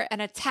wearer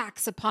and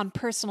attacks upon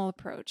personal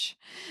approach.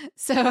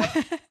 So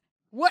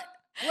What?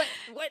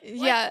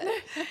 Yeah.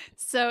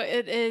 So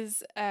it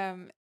is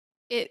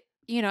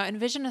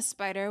envision a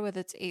spider with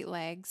its 8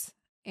 legs,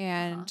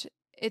 and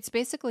it's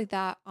basically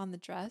that on the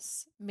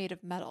dress made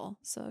of metal.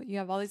 So you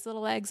have all these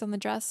little legs on the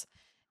dress,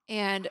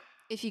 and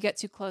if you get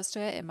too close to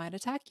it, it might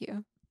attack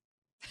you.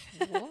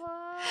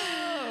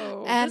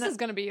 Whoa. And this is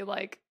going to be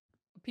like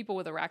people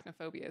with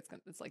arachnophobia.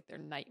 It's like their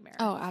nightmare.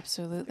 oh,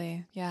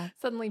 absolutely. Yeah.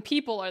 Suddenly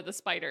people are the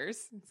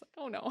spiders. It's like,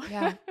 oh no.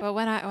 Yeah. But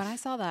when I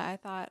saw that, I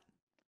thought,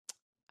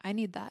 I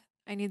need that.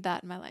 I need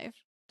that in my life.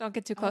 Don't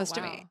get too close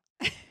to me.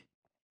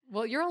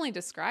 Well, you're only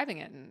describing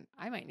it, and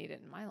I might need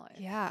it in my life.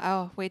 Yeah.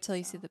 Oh, wait till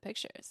you see the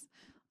pictures.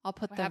 I'll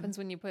put What them. happens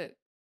when you put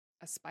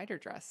a spider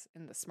dress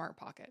in the smart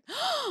pocket?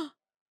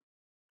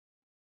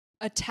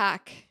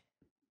 Attack.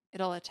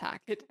 It'll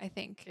attack. I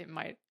think It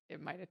might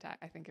attack.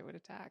 I think it would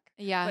attack.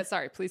 Yeah. But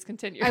sorry, please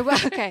continue. I will.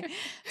 Okay.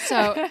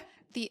 So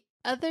the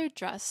other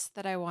dress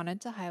that I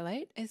wanted to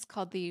highlight is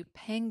called the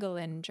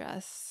pangolin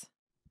dress.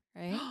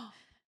 Right?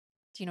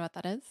 Do you know what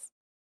that is?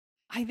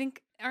 I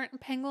think,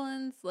 aren't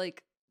pangolins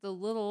like the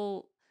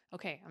little...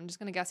 Okay, I'm just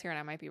going to guess here and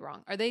I might be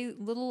wrong. Are they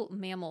little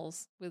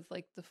mammals with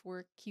like the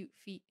 4 cute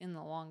feet and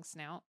the long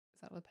snout?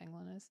 Is that what a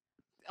pangolin is?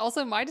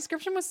 Also, my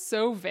description was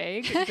so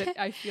vague that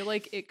I feel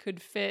like it could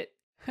fit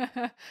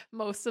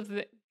most of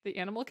the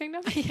animal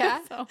kingdom. Yeah.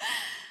 So.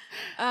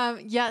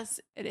 Yes,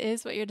 it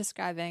is what you're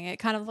describing. It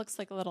kind of looks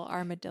like a little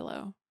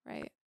armadillo,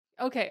 right?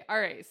 Okay, all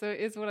right. So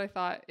it is what I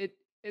thought.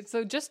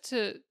 So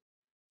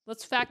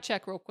let's fact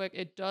check real quick.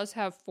 It does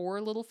have 4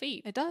 little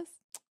feet. It does.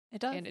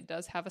 It does. And it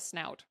does have a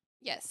snout.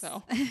 Yes.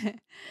 So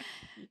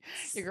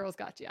your girl's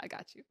got you. I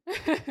got you.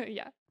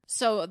 Yeah.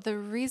 So the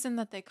reason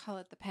that they call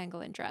it the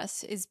pangolin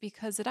dress is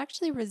because it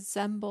actually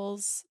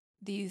resembles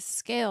these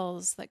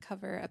scales that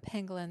cover a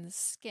pangolin's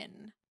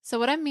skin. So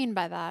what I mean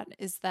by that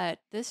is that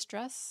this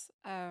dress,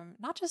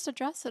 not just a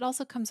dress, it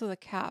also comes with a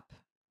cap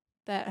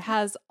that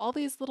has all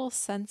these little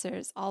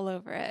sensors all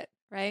over it,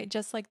 right?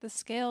 Just like the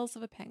scales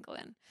of a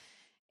pangolin.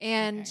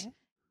 And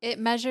it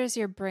measures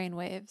your brain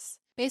waves.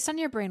 Based on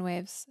your brain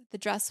waves, the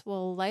dress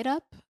will light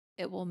up,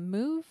 it will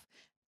move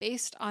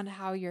based on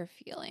how you're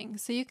feeling.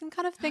 So you can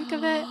kind of think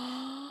of it,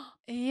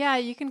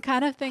 you can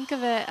kind of think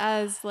of it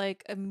as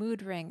like a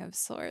mood ring of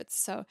sorts.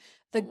 So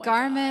the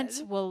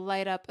garment will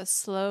light up a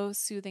slow,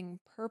 soothing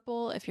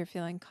purple if you're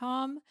feeling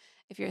calm.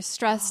 If you're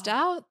stressed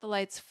out, the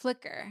lights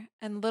flicker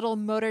and little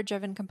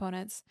motor-driven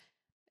components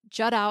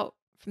jut out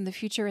from the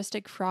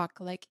futuristic frock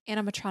like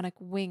animatronic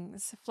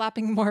wings,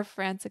 flapping more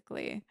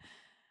frantically.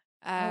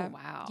 Oh,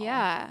 wow.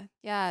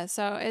 Yeah.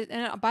 So,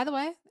 and by the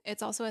way,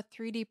 it's also a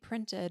 3D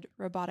printed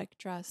robotic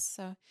dress.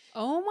 So,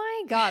 oh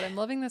my God, I'm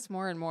loving this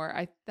more and more.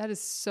 That is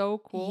so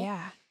cool.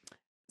 Yeah.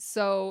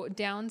 So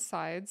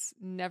downsides,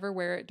 never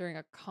wear it during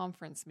a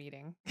conference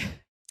meeting.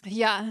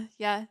 Yeah.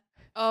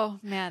 Oh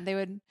man,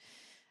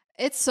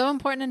 it's so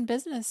important in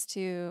business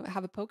to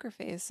have a poker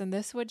face, and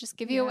this would just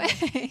give you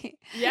away.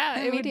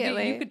 Yeah,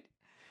 immediately.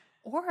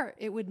 Or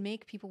it would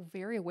make people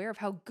very aware of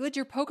how good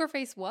your poker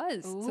face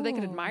was, so they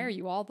could admire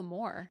you all the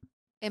more.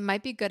 It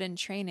might be good in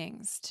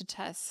trainings to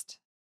test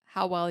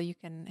how well you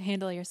can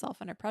handle yourself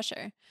under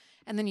pressure.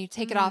 And then you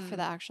take it off for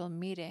the actual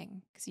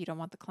meeting because you don't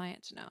want the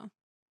client to know.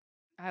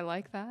 I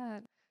like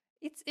that.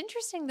 It's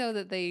interesting, though,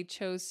 that they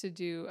chose to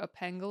do a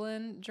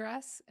pangolin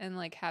dress and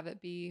like have it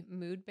be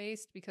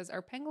mood-based, because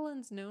are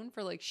pangolins known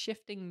for like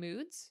shifting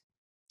moods?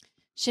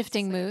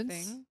 Shifting Is that a moods?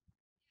 thing?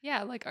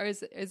 Yeah, like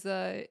is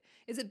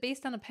it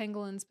based on a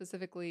pangolin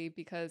specifically?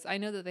 Because I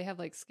know that they have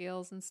like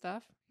scales and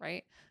stuff,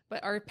 right?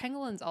 But are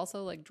pangolins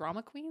also like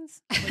drama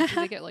queens? Like, do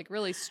they get like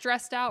really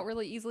stressed out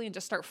really easily and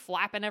just start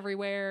flapping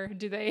everywhere?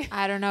 Do they?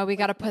 I don't know. We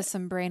got to put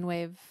some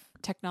brainwave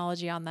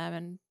technology on them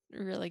and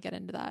really get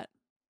into that.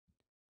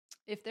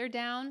 If they're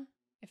down,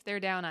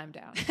 I'm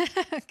down.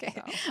 Okay.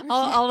 So.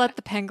 I'll let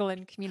the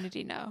pangolin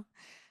community know.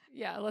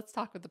 Yeah, let's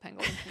talk with the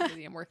penguin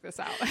community and work this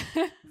out.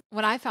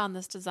 When I found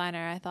this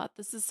designer, I thought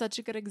this is such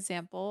a good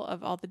example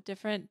of all the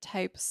different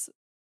types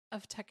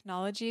of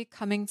technology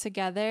coming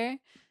together,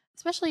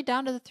 especially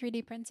down to the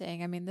 3D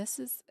printing. I mean,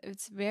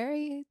 it's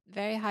very,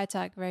 very high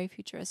tech, very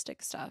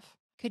futuristic stuff.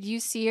 Could you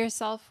see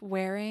yourself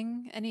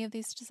wearing any of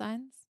these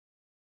designs?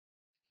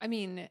 I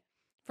mean,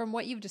 from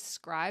what you've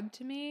described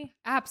to me,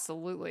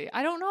 absolutely.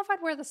 I don't know if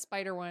I'd wear the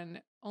spider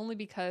one only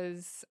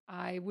because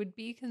I would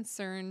be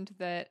concerned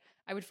that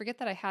I would forget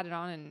that I had it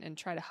on and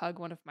try to hug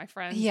one of my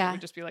friends. It Yeah.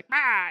 would just be like,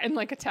 ah, and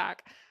like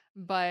attack.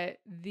 But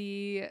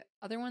the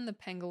other one, the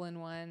pangolin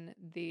one,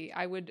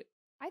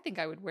 I think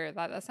I would wear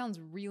that. That sounds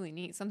really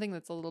neat. Something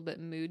that's a little bit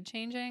mood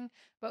changing.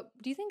 But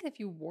do you think if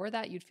you wore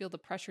that, you'd feel the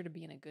pressure to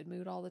be in a good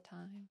mood all the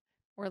time?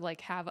 Or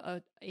like have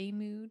a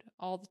mood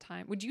all the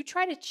time? Would you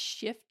try to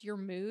shift your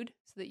mood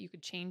so that you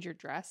could change your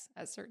dress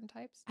at certain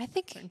types? I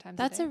think Certain times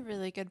that's of a day?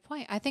 really good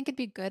point. I think it'd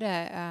be good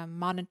at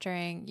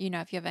monitoring,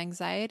 if you have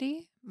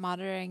anxiety,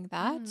 monitoring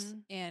that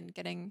Mm, and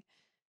getting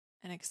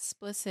an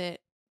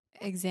explicit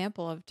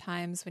example of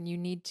times when you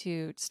need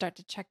to start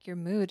to check your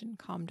mood and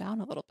calm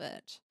down a little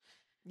bit.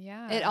 It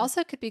yeah,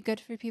 also could be good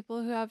for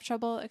people who have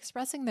trouble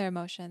expressing their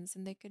emotions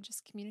and they could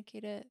just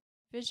communicate it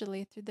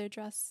visually through their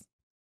dress.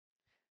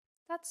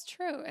 that's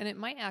true. And it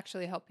might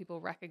actually help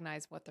people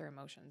recognize what their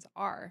emotions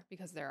are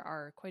because there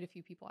are quite a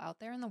few people out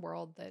there in the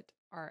world that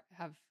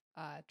have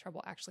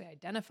trouble actually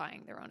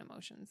identifying their own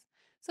emotions.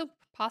 So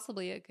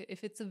possibly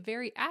if it's a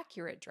very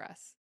accurate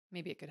dress,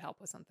 maybe it could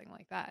help with something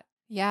like that.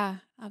 Yeah,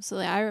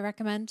 absolutely. I would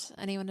recommend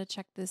anyone to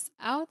check this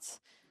out.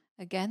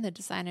 Again, the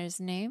designer's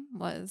name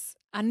was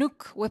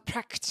Anouk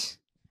Weprecht.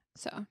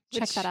 So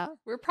check that Which out.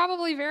 we're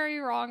probably very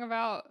wrong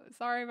about.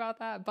 Sorry about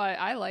that, but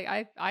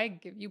I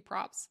give you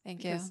props. Thank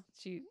because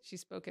she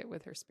spoke it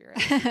with her spirit.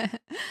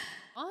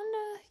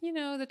 you.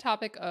 On the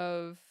topic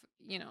of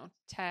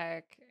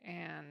tech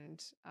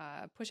and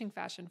pushing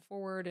fashion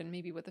forward and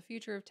maybe what the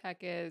future of tech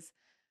is.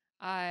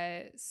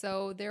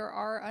 So there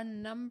are a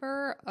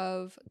number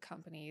of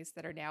companies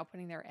that are now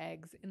putting their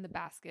eggs in the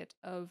basket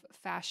of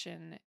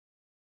fashion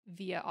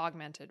via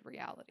augmented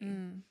reality.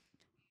 Mm.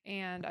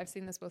 And I've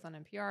seen this both on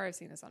NPR, I've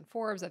seen this on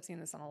Forbes, I've seen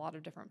this on a lot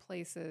of different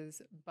places,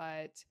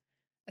 but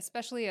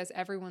especially as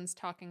everyone's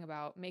talking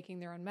about making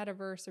their own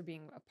metaverse or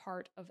being a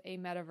part of a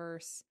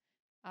metaverse,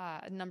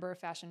 a number of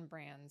fashion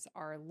brands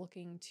are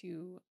looking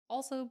to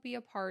also be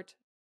a part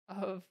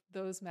of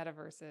those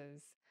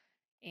metaverses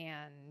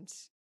and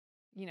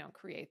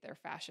create their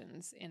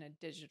fashions in a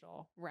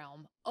digital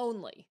realm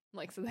only,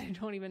 like so they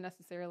don't even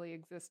necessarily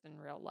exist in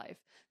real life.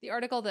 The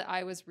article that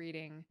I was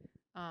reading,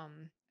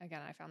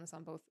 again, I found this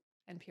on both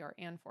NPR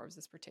and Forbes,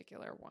 this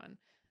particular one.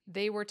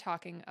 They were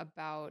talking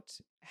about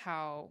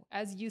how,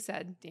 as you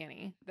said,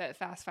 Danny, that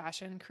fast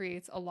fashion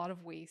creates a lot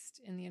of waste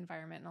in the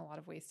environment and a lot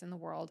of waste in the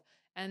world.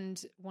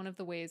 And one of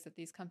the ways that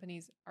these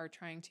companies are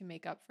trying to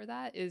make up for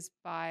that is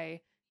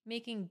by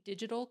making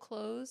digital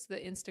clothes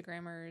that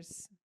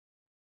Instagrammers,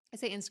 I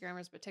say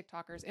Instagrammers, but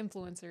TikTokers,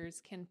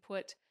 influencers can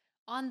put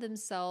on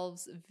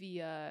themselves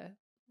via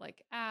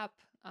like app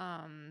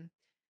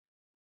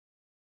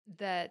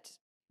that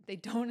they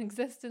don't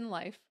exist in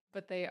life,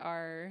 but they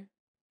are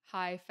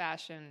high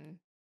fashion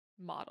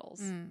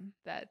models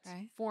that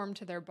Okay. form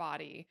to their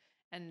body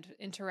and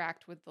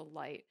interact with the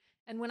light.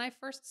 And when I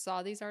first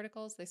saw these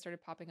articles, they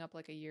started popping up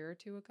like a year or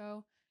two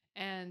ago.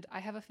 And I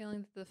have a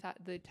feeling that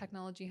the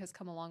technology has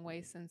come a long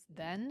way since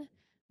then.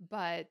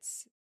 But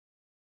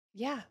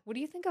yeah, what do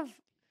you think of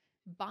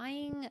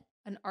buying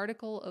an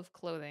article of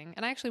clothing?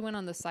 And I actually went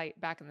on the site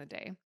back in the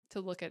day to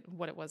look at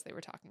what it was they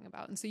were talking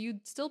about. And so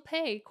you'd still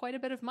pay quite a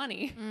bit of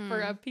money for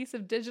a piece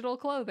of digital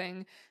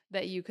clothing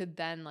that you could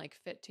then like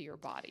fit to your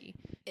body.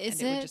 And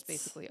it would just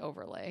basically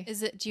overlay.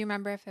 Do you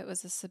remember if it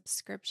was a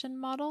subscription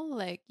model?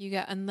 Like you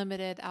get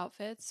unlimited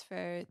outfits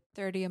for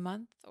 30 a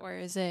month, or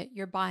is it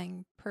you're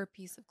buying per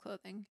piece of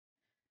clothing?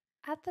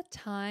 At the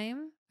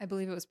time, I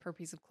believe it was per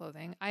piece of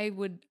clothing. I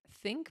would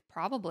think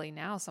probably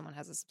now someone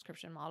has a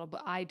subscription model,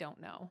 but I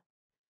don't know.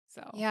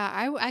 So Yeah,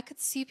 I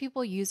could see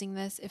people using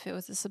this if it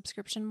was a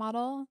subscription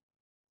model.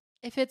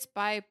 If it's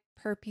by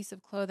per piece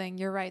of clothing,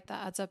 you're right,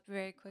 that adds up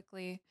very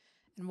quickly.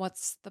 And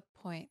what's the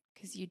point?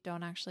 Because you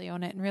don't actually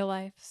own it in real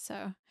life.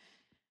 So,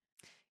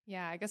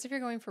 yeah, I guess if you're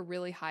going for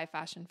really high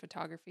fashion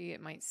photography, it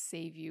might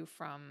save you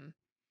from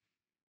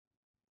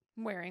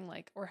wearing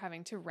like or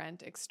having to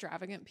rent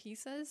extravagant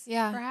pieces,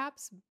 yeah.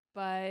 perhaps.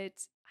 But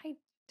I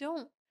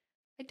don't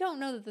I don't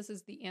know that this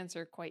is the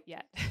answer quite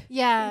yet.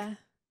 Yeah.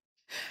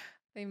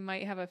 They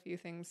might have a few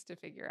things to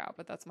figure out,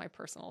 but that's my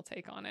personal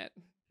take on it.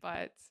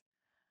 But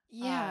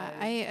Yeah,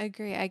 I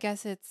agree. I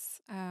guess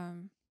I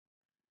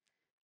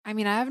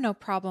mean, I have no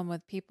problem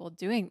with people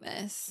doing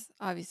this.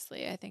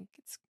 Obviously, I think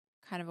it's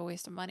kind of a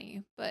waste of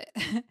money, but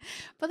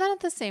but then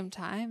at the same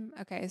time,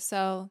 okay,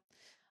 so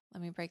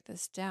let me break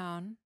this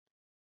down.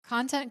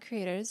 Content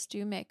creators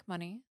do make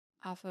money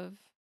off of,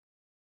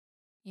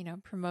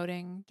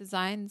 promoting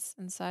designs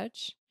and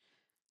such,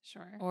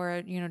 sure.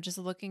 or, just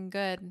looking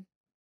good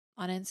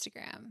on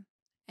Instagram.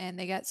 And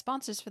they get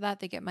sponsors for that,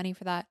 they get money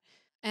for that.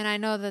 And I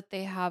know that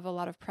they have a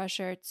lot of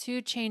pressure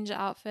to change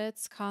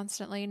outfits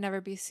constantly,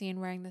 never be seen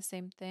wearing the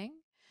same thing.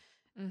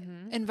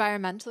 Mm-hmm.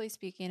 Environmentally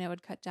speaking, it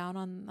would cut down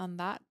on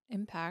that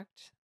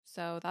impact.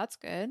 So that's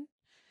good.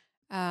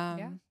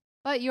 Yeah.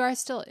 But you are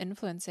still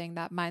influencing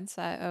that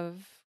mindset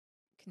of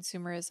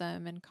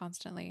consumerism and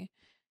constantly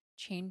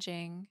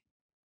changing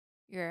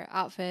your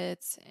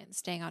outfits and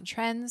staying on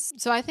trends.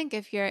 So I think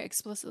if you're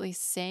explicitly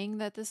saying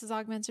that this is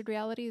augmented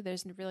reality,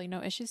 there's really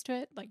no issues to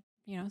it. Like,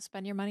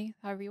 spend your money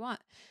however you want.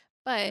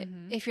 But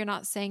Mm-hmm. if you're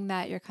not saying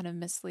that, you're kind of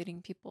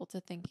misleading people to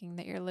thinking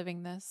that you're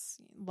living this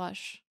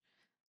lush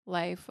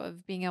life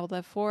of being able to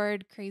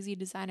afford crazy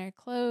designer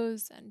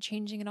clothes and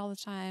changing it all the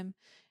time.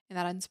 And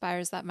that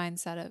inspires that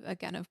mindset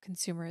of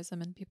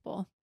consumerism in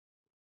people.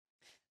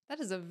 That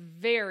is a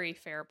very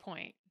fair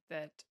point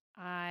that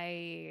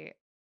I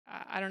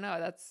don't know.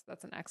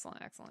 That's an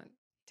excellent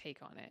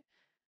take on it.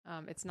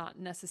 It's not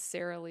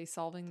necessarily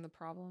solving the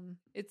problem.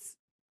 It's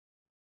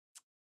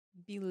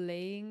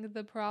belaying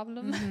the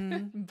problem,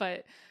 Mm-hmm.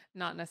 but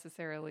not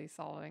necessarily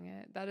solving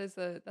it. That's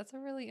a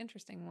really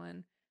interesting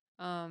one.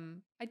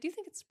 I do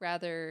think it's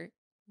rather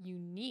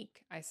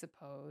unique, I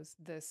suppose,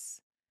 this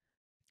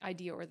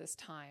idea or this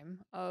time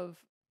of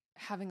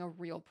having a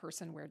real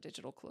person wear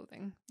digital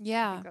clothing. I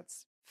Yeah. think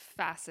that's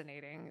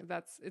fascinating.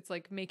 It's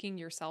like making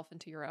yourself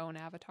into your own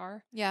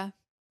avatar. Yeah.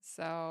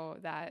 So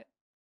that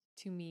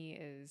to me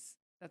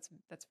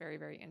that's very,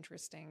 very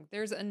interesting.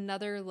 There's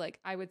another, like,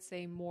 I would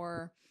say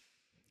more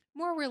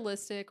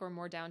realistic or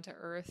more down to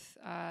earth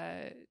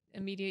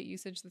immediate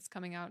usage that's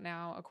coming out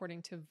now,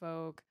 according to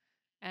Vogue.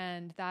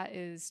 And that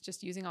is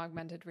just using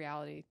augmented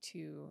reality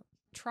to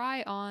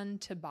try on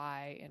to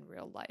buy in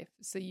real life.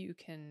 So you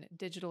can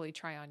digitally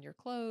try on your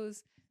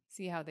clothes,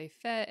 see how they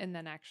fit, and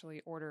then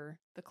actually order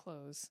the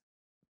clothes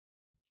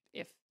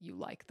if you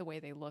like the way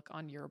they look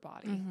on your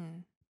body. Mm-hmm.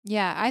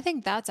 Yeah, I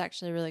think that's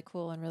actually really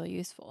cool and really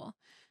useful.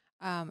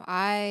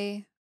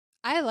 I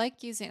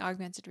like using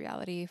augmented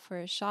reality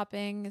for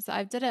shopping. So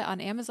I did it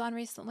on Amazon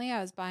recently.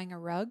 I was buying a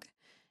rug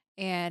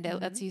and it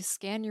lets Mm-hmm. you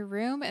scan your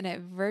room and it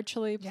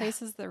virtually Yeah.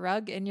 places the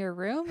rug in your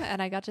room.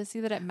 And I got to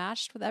see that it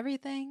matched with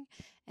everything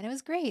and it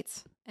was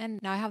great. And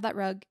now I have that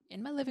rug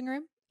in my living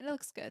room and it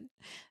looks good.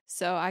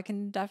 So I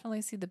can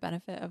definitely see the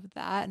benefit of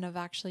that and of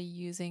actually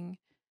using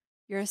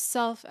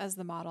yourself as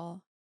the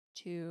model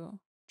to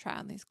try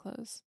on these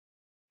clothes.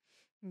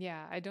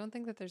 Yeah, I don't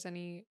think that there's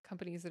any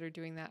companies that are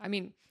doing that. I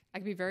mean, I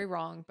could be very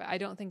wrong, but I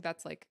don't think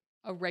that's like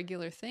a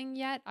regular thing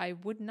yet. I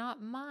would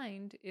not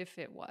mind if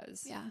it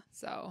was. Yeah.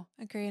 So,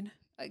 Agreed.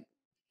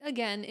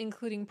 again,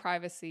 including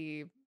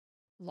privacy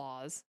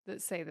laws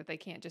that say that they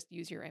can't just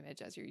use your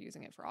image as you're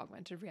using it for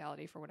augmented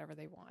reality for whatever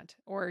they want,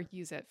 or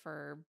use it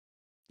for,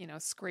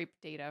 scrape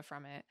data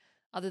from it,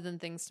 other than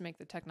things to make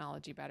the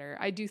technology better.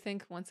 I do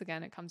think, once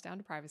again, it comes down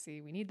to privacy.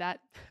 We need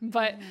that.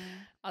 But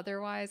Mhm.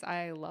 otherwise,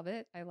 I love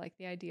it. I like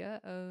the idea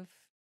of,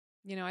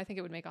 I think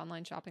it would make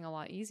online shopping a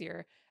lot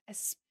easier,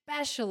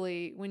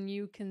 especially when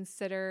you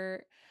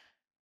consider.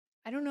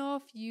 I don't know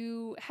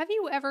if have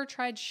you ever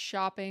tried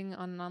shopping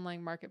on an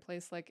online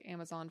marketplace like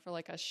Amazon for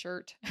like a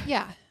shirt?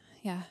 Yeah.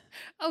 Yeah.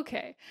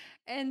 Okay.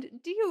 And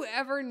do you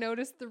ever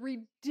notice the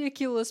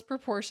ridiculous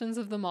proportions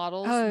of the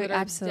models Oh, that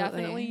are definitely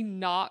absolutely.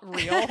 not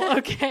real?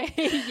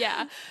 Okay.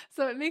 Yeah.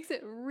 So it makes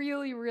it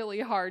really,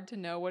 really hard to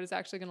know what is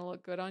actually going to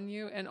look good on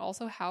you and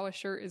also how a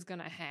shirt is going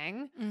to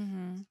hang.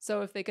 Mm-hmm.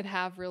 So if they could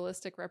have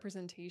realistic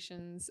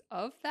representations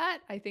of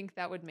that, I think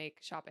that would make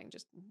shopping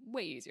just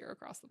way easier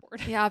across the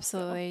board. Yeah, So,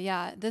 absolutely.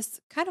 Yeah.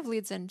 This kind of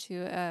leads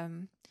into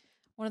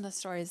one of the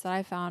stories that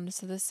I found.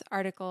 So this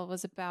article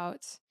was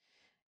about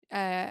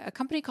a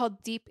company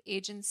called Deep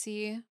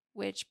Agency,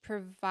 which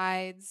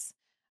provides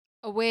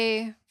a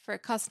way for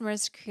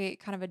customers to create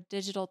kind of a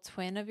digital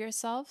twin of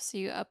yourself. So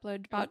you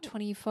upload about oh,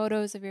 20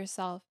 photos of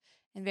yourself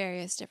in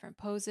various different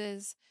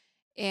poses.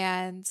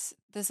 And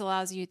this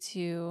allows you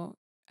to,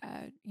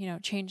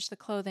 change the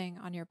clothing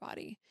on your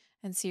body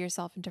and see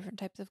yourself in different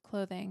types of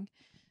clothing.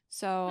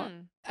 So,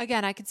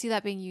 again, I could see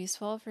that being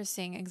useful for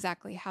seeing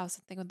exactly how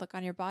something would look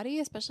on your body,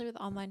 especially with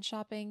online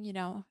shopping.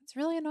 It's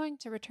really annoying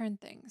to return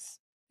things.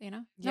 No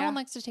one yeah.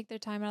 likes to take their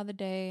time out of the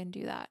day and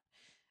do that.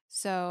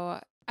 So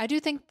I do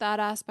think that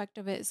aspect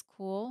of it is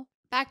cool.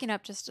 Backing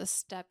up just a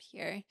step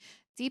here,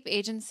 Deep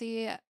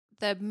Agency,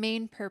 the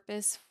main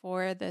purpose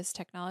for this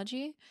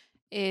technology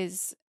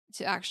is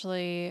to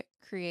actually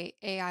create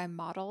AI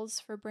models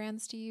for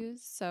brands to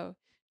use. So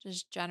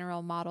just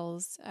general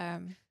models.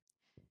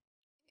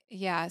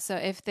 Yeah. So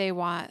if they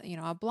want,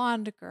 a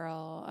blonde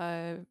girl,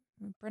 a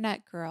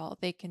brunette girl,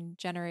 they can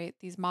generate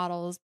these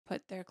models,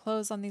 put their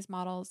clothes on these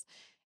models,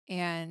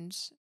 and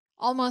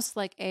almost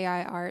like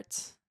AI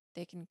art,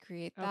 they can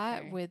create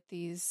that Okay.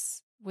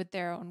 with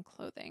their own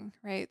clothing,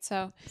 right?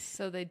 So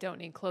So they don't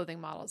need clothing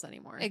models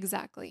anymore.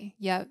 exactly.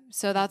 Yep.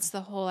 So that's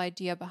the whole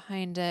idea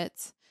behind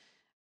it.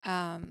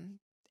 And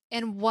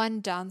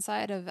one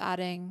downside of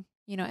adding,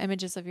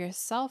 images of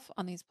yourself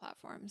on these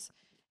platforms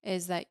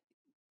is that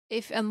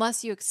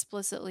unless you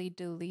explicitly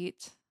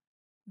delete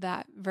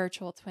that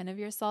virtual twin of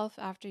yourself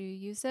after you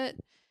use it,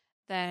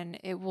 then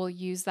it will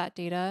use that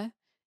data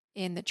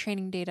in the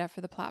training data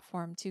for the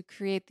platform to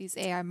create these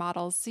AI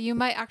models. So you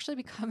might actually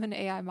become an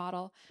AI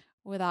model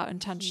without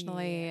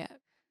intentionally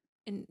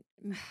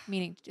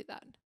meaning to do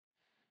that.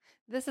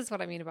 This is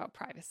what I mean about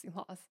privacy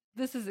laws.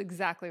 This is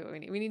exactly what we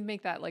need. We need to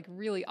make that like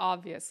really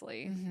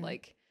obviously. Mhm.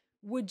 Like,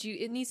 would you?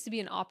 It needs to be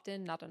an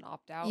opt-in, not an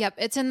opt-out. Yep,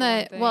 it's in for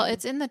one thing.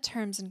 it's in the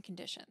terms and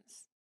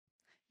conditions.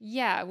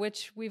 Yeah,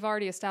 which we've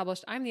already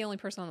established. I'm the only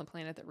person on the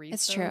planet that reads.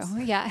 It's those.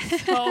 true. Yeah.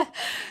 So,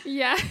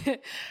 yeah.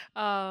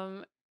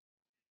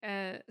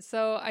 And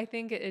so I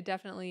think it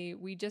definitely,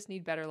 we just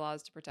need better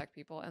laws to protect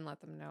people and let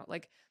them know.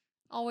 Like,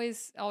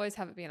 always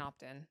have it be an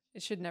opt-in.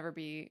 It should never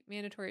be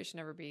mandatory. It should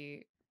never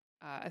be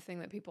a thing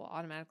that people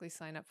automatically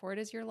sign up for. It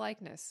is your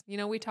likeness. You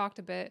know, we talked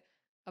a bit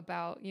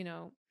about, you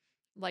know,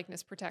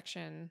 likeness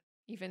protection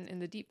even in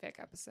the deepfake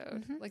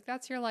episode. Mhm. Like,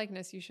 that's your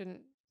likeness. You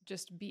shouldn't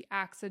just be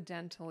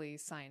accidentally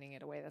signing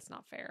it away. That's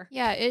not fair.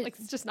 Yeah, Like,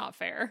 it's just not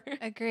fair.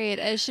 agreed.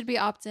 It should be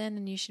opt-in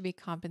and you should be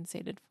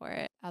compensated for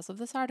it. As of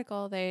this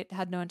article, they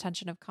had no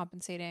intention of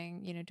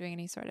compensating, you know, doing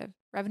any sort of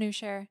revenue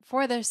share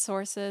for their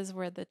sources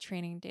where the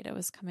training data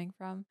was coming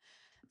from.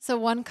 So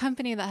one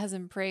company that has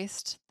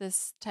embraced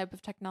this type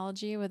of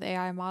technology with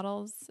AI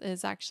models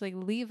is actually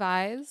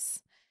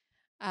Levi's.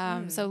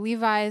 So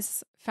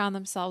Levi's found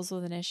themselves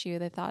with an issue.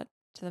 They thought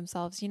to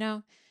themselves, you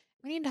know,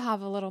 we need to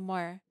have a little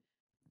more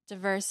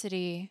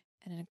diversity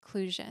and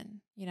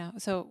inclusion, you know.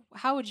 So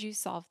how would you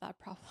solve that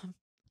problem?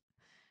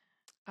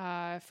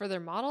 For their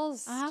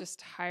models, Uh-huh.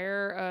 just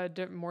hire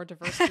a more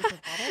diverse group of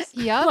models.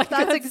 Yep, Like,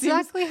 that's that seems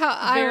exactly how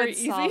I very would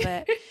solve easy.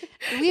 it.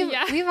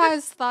 Yeah.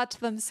 Levi's thought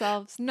to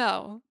themselves,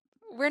 no,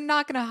 we're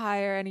not going to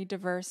hire any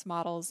diverse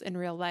models in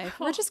real life.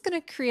 We're just going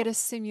to create a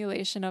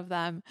simulation of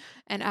them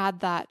and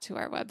add that to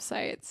our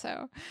website.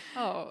 So,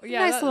 Oh, it's a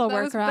yeah. nice little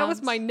that was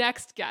workaround. my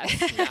next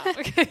guess. Yeah.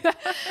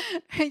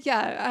 Okay.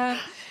 Yeah,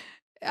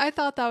 I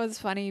thought that was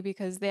funny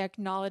because they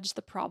acknowledged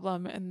the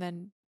problem and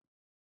then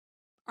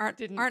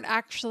Didn't aren't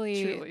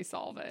actually truly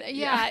solve it.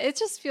 Yeah, it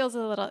just feels a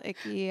little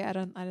icky. I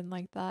didn't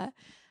like that.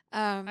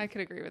 I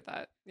could agree with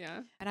that.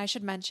 Yeah. And I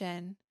should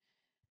mention,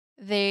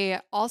 they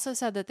also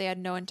said that they had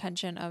no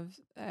intention of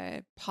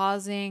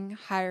pausing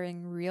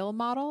hiring real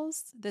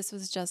models. This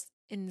was just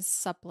in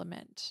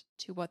supplement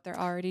to what they're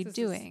already This is-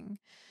 doing.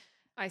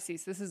 I see.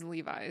 So this is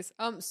Levi's.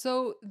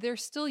 So they're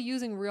still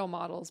using real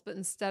models, but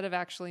instead of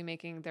actually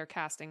making their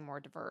casting more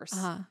diverse,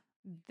 Uh-huh.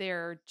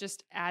 they're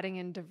just adding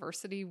in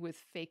diversity with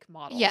fake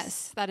models.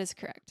 Yes, that is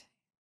correct.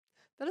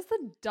 That is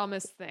the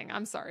dumbest thing.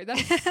 I'm sorry. That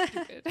is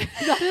stupid.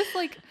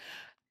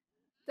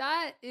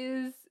 That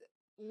is,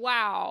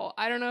 wow.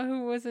 I don't know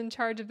who was in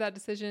charge of that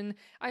decision.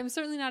 I'm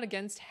certainly not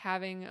against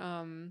having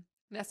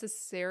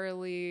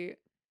necessarily,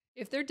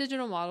 if they're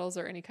digital models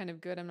or any kind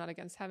of good, I'm not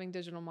against having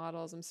digital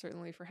models. I'm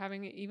certainly for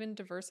having even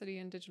diversity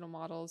in digital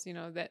models, you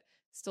know, that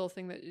still a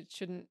thing that it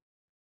shouldn't,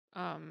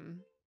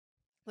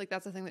 like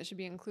that's a thing that should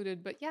be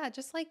included. But yeah,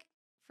 just like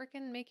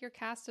freaking make your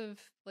cast of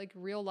like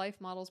real life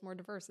models more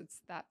diverse.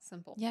 It's that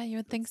simple. Yeah, you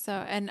would think so.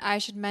 And I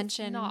should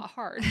mention, It's not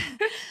hard.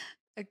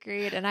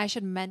 agreed. And I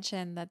should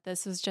mention that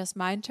this was just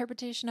my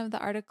interpretation of the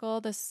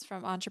article. This is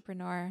from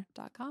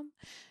entrepreneur.com.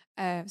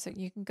 So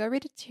you can go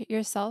read it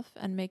yourself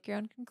and make your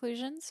own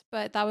conclusions.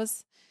 But that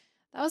was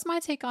my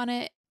take on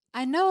it.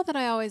 I know that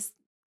I always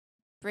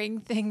bring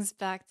things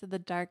back to the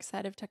dark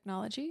side of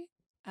technology,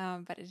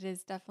 but it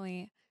is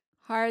definitely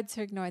hard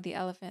to ignore the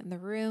elephant in the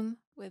room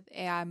with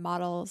AI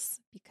models,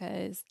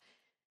 because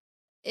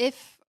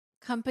if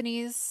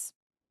companies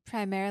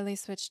primarily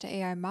switch to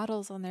AI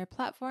models on their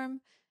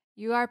platform,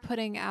 you are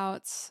putting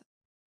out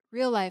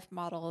real life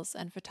models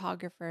and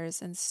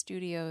photographers and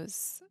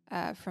studios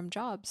from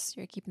jobs.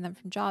 You're keeping them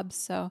from jobs.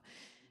 So,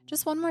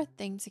 just one more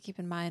thing to keep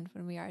in mind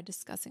when we are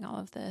discussing all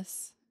of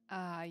this.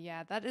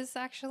 Yeah, that is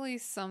actually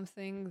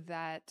something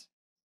that,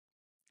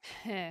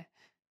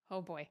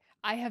 oh boy,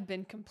 I have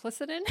been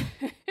complicit in.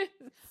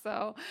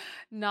 So,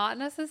 not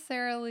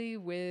necessarily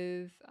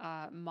with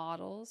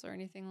models or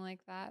anything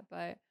like that,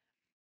 but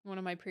one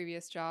of my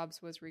previous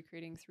jobs was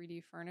recreating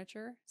 3D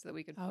furniture so that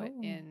we could put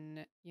Oh.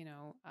 in, you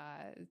know,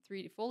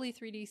 fully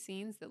 3D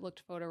scenes that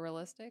looked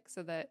photorealistic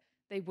so that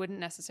they wouldn't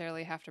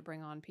necessarily have to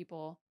bring on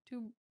people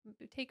to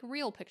take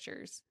real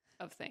pictures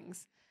of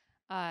things.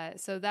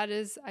 So that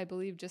is, I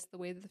believe, just the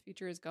way that the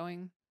future is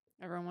going.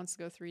 Everyone wants to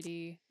go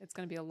 3D. It's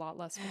going to be a lot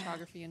less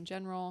photography in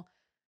general.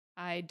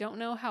 I don't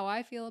know how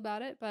I feel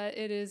about it, but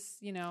it is,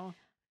 you know,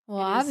 Well,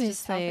 it is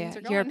just how obviously, things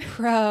are you're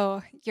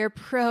going. you're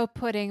pro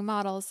putting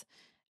models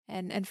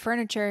and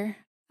furniture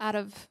out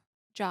of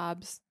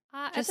jobs.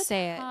 Just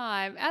say it.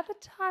 At the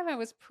time, I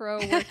was pro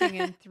working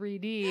in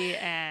 3D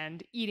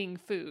and eating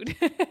food.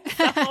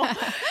 So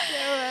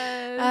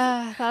there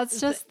was,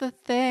 That's just the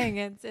thing.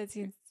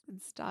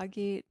 It's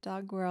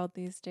dog world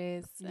these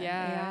days. And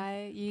Yeah.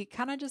 AI, you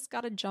kind of just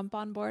got to jump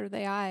on board with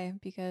AI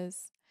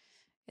because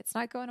it's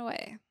not going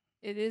away.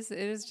 it is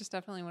just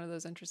definitely one of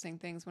those interesting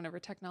things whenever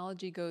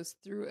technology goes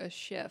through a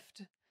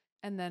shift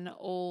and then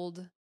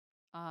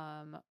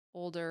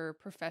older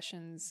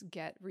professions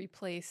get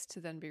replaced to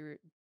then be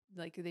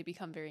like they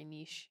become very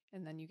niche,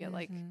 and then you get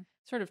like Mhm.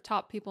 sort of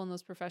top people in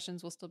those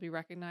professions will still be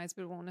recognized,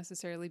 but it won't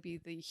necessarily be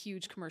the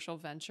huge commercial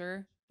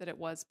venture that it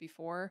was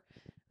before.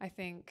 I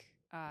think,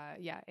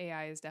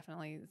 AI is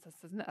definitely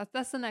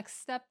that's the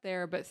next step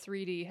there, but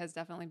 3D has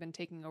definitely been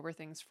taking over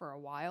things for a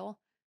while,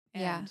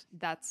 Yeah. and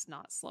that's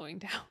not slowing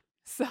down.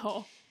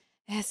 So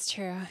It's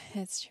true.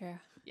 It's true.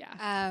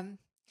 yeah.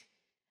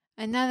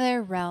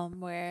 Another realm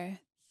where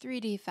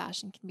 3D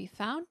fashion can be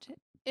found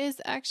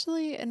is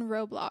actually in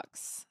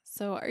Roblox.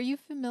 So, are you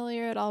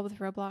familiar at all with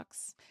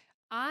Roblox?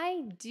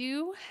 I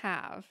do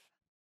have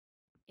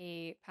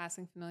a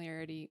passing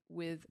familiarity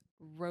with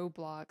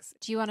Roblox.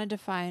 Do you want to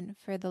define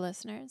for the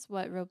listeners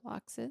what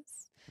Roblox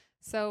is?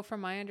 So,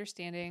 from my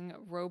understanding,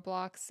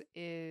 Roblox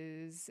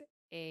is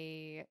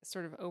a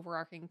sort of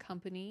overarching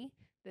company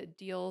that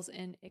deals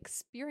in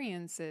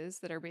experiences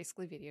that are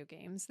basically video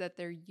games that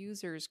their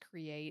users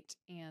create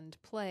and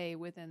play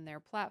within their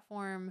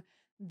platform.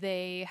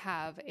 They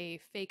have a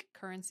fake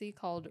currency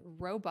called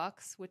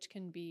Robux, which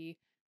can be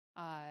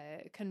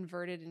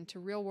converted into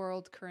real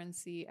world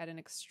currency at an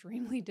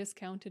extremely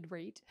discounted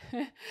rate.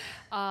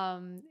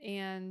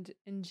 And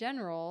in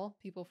general,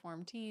 people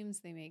form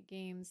teams, they make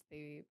games,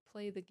 they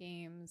play the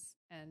games,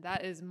 and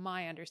that is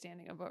my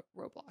understanding of what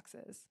Roblox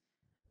is.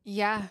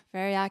 Yeah,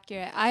 very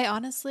accurate.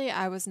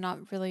 I was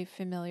not really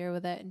familiar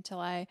with it until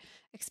I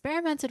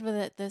experimented with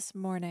it this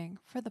morning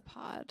for the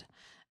pod.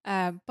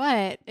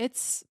 But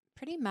it's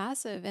pretty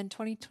massive. In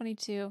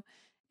 2022,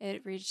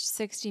 it reached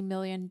 60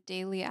 million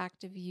daily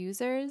active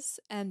users,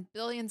 and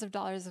billions of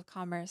dollars of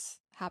commerce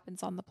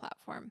happens on the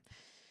platform.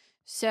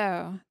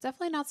 So,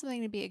 definitely not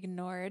something to be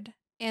ignored.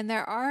 And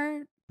there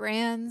are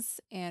brands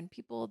and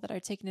people that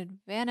are taking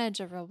advantage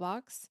of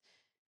Roblox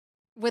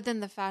within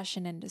the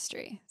fashion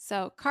industry.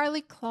 So,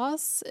 Carly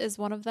Kloss is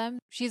one of them.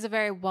 She's a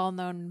very well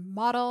known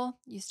model,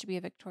 used to be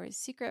a Victoria's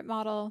Secret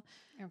model.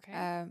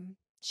 Okay.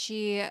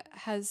 She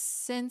has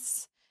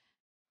since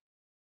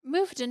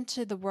moved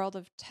into the world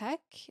of tech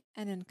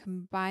and in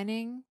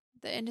combining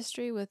the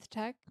industry with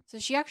tech. So,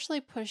 she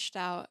actually pushed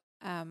out,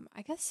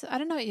 I guess, I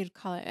don't know what you'd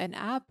call it, an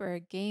app or a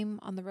game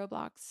on the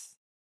Roblox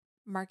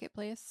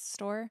marketplace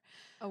store.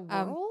 A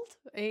world?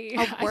 A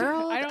I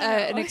world, don't know.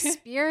 an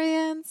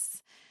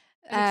experience.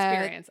 An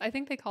experience. I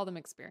think they call them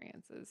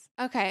experiences.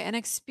 Okay, an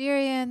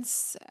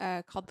experience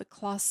called the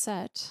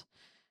Closet.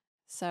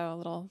 So a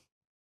little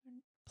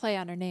play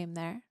on her name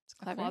there. It's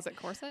A clever. closet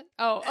corset?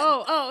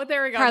 Oh,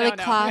 there we go. Carly No.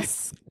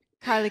 Kloss,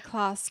 Carly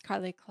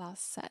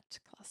Closet,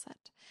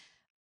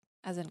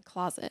 as in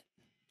closet.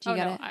 Do you Oh,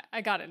 get no, it?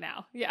 I got it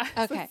now. Yeah.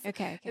 Okay.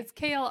 It's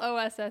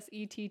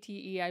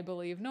KLOSSETTE, I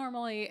believe,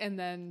 normally, and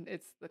then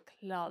it's the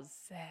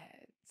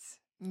closet.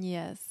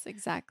 Yes,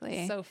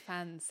 exactly. So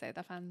fancy,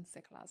 the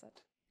fancy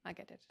closet. I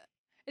get it.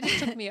 It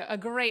just took me a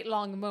great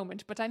long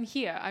moment, but I'm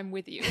here. I'm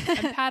with you.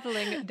 I'm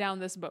paddling down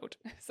this boat.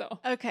 So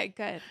Okay,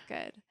 good.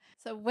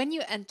 So when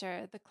you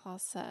enter the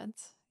closet,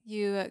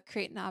 you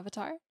create an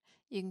avatar.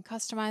 You can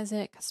customize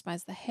it,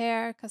 customize the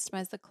hair,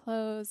 customize the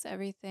clothes,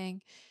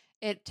 everything.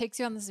 It takes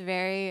you on this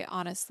very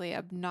honestly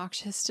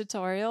obnoxious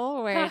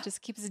tutorial where it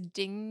just keeps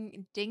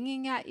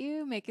dinging at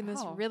you, making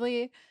this Oh.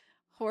 really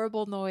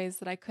horrible noise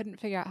that I couldn't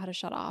figure out how to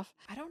shut off.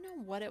 I don't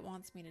know what it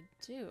wants me to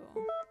do.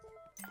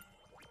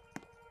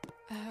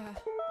 All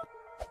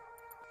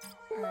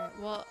right,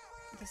 well,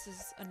 this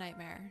is a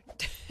nightmare.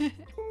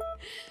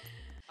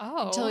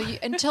 Oh.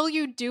 Until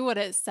you do what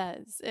it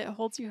says. It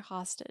holds you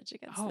hostage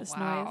against this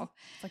noise.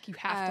 It's like you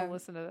have to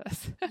listen to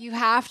this. You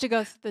have to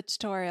go through the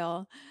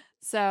tutorial.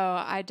 So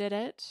I did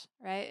it,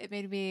 right? It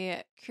made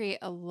me create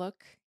a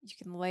look. You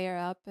can layer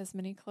up as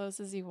many clothes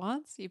as you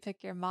want. So you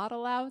pick your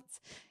model out,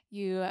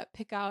 you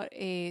pick out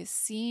a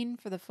scene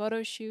for the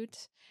photo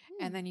shoot,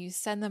 and then you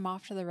send them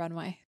off to the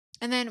runway.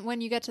 And then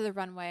when you get to the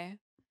runway,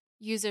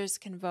 users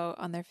can vote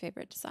on their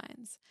favorite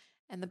designs.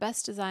 And the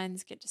best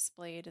designs get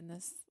displayed in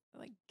this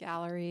like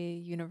gallery,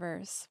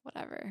 universe,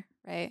 whatever,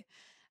 right?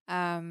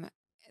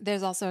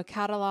 There's also a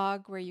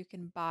catalog where you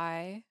can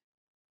buy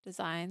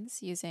designs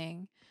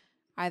using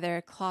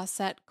either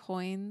Closet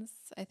coins.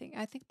 I think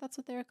that's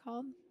what they're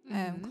called,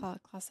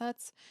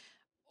 Closets,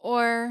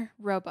 or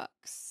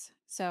Robux.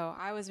 So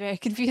I was very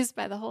confused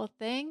by the whole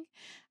thing.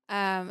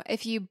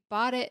 If you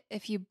bought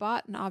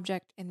an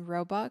object in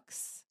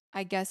Robux,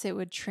 I guess it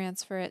would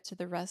transfer it to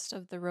the rest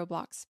of the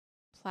Roblox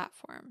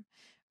platform,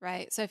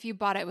 right? So if you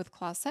bought it with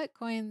Closet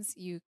coins,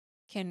 you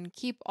can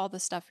keep all the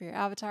stuff for your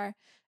avatar.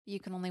 But you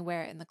can only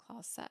wear it in the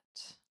Closet.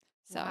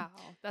 So Wow,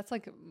 that's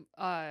like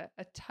a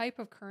type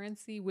of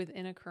currency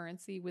within a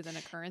currency within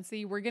a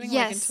currency. We're getting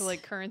like into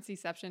like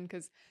currencyception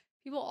because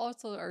people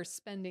also are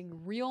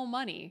spending real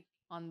money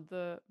on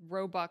the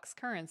Robux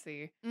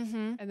currency.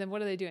 Mm-hmm. And then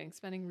what are they doing?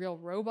 Spending real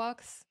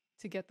Robux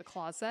to get the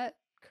closet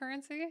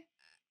currency?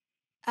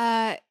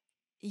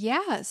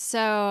 Yeah.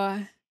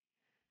 So,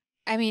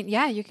 I mean,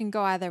 yeah, you can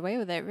go either way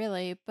with it,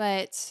 really,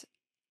 but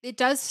it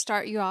does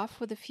start you off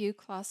with a few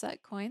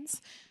Closet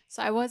coins.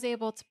 So I was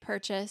able to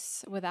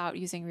purchase without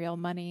using real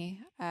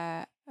money.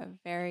 I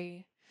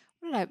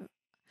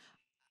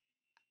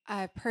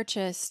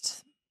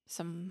purchased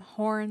some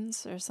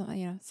horns or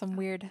something, some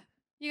weird.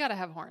 You gotta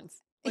have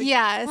horns. Like,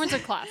 Yeah. horns are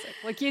classic.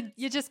 Like you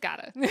just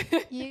gotta.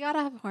 You gotta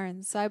have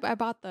horns. So I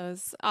bought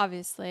those,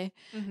 obviously.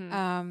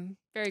 Mhm.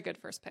 Very good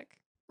first pick.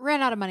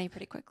 Ran out of money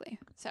pretty quickly.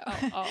 So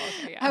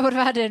Okay, yeah. I would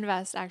have had to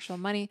invest actual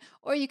money.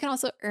 Or you can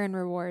also earn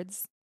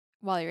rewards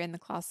while you're in the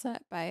class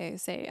set by,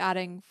 say,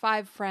 adding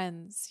 5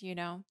 friends,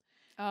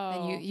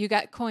 and you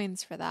get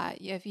coins for that.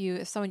 If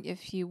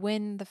you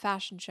win the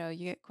fashion show,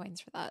 you get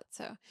coins for that.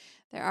 So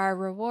there are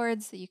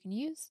rewards that you can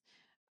use.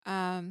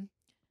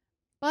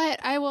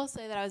 But I will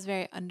say that I was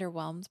very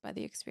underwhelmed by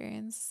the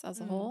experience as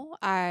a whole.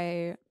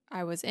 I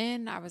was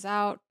in, I was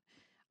out.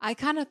 I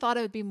kind of thought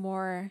it would be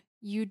more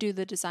you do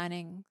the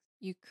designing,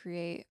 you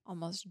create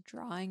almost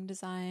drawing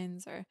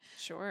designs, or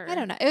Sure. I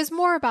don't know. It was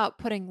more about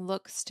putting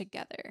looks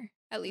together,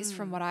 at least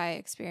from what I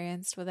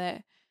experienced with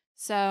it.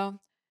 So,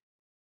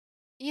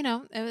 it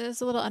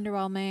was a little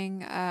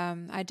underwhelming.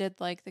 I did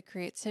like the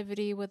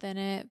creativity within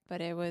it,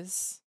 but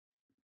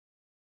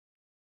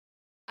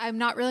I'm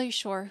not really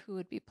sure who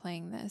would be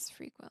playing this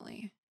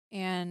frequently.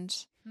 And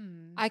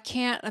I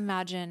can't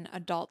imagine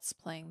adults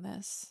playing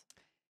this.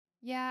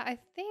 Yeah, I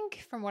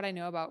think from what I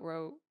know about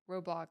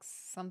Roblox,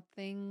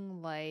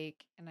 something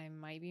like, and I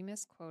might be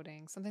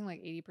misquoting, something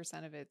like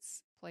 80% of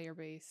its player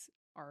base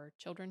are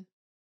children.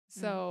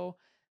 So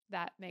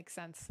that makes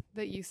sense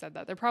that you said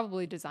that. They're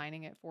probably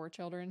designing it for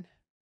children.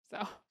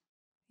 So,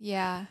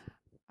 Yeah.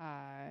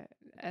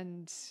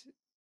 and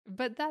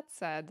but that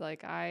said,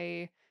 like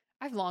I've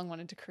long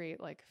wanted to create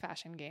like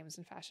fashion games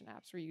and fashion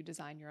apps where you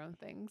design your own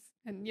things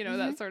and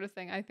that sort of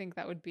thing. I think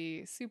that would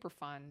be super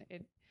fun.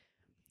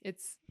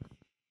 It's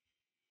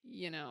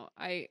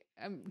I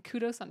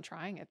kudos on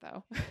trying it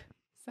though.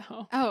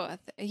 So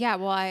Yeah.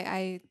 Well,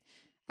 I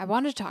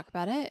wanted to talk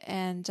about it,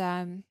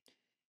 and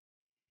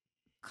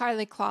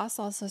Carly Kloss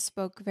also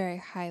spoke very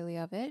highly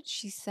of it.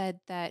 She said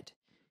that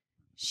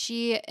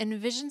she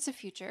envisions a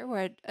future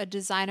where a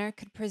designer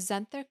could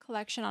present their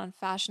collection on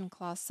Fashion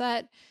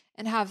Closet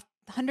and have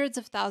hundreds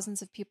of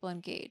thousands of people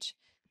engage,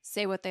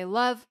 say what they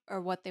love or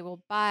what they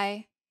will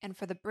buy, and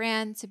for the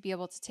brand to be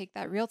able to take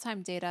that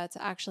real-time data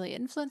to actually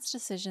influence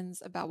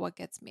decisions about what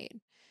gets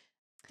made.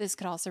 This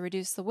could also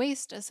reduce the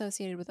waste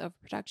associated with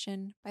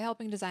overproduction by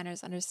helping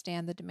designers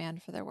understand the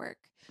demand for their work.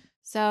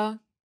 So,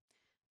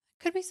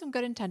 could be some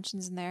good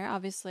intentions in there.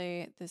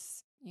 Obviously,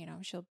 this,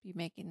 she'll be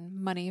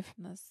making money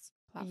from this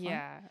platform.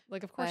 yeah,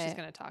 like of course she's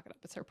going to talk it up.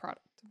 It's her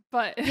product.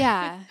 But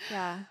yeah.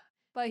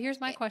 But here's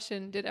my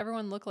question. Did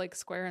everyone look like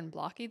square and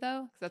blocky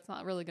though? Because that's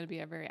not really going to be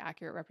a very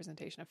accurate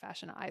representation of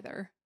fashion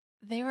either.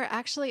 They were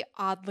actually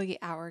oddly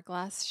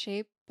hourglass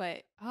shaped,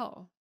 but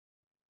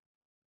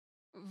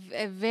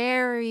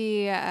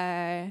very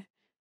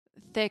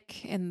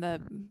thick in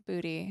the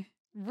booty.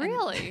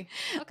 Really?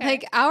 Okay.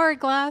 Like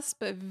hourglass,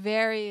 but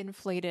very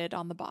inflated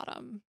on the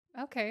bottom.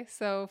 Okay,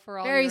 so for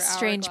all Very your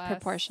strange hourglass-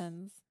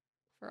 proportions.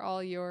 For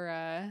all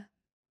your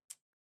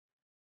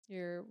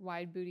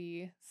wide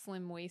booty,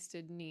 slim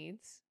waisted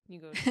needs, you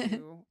go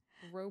to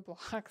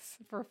Roblox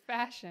for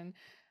fashion.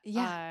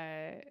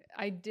 Yeah.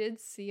 I did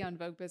see on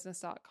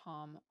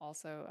VogueBusiness.com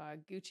also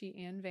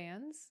Gucci and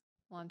Vans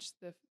launched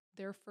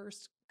their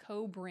first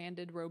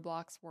co-branded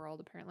Roblox world.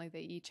 Apparently,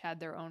 they each had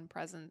their own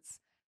presence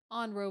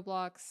on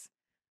Roblox,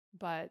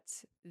 but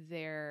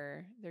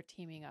they're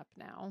teaming up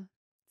now.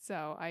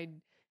 So I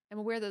am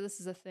aware that this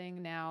is a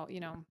thing now.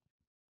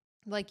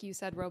 Like you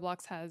said,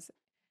 Roblox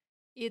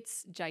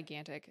it's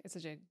gigantic. It's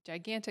a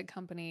gigantic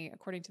company.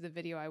 According to the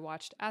video I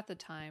watched at the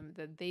time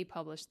that they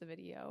published the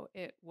video,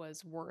 it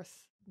was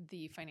worth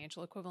the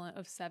financial equivalent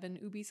of 7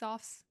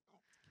 Ubisofts,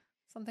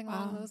 something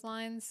along those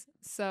lines.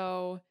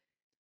 So,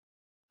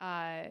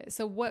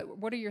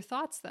 what are your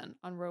thoughts then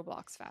on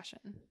Roblox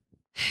fashion?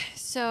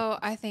 So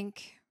I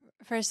think,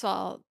 first of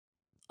all,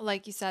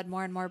 like you said,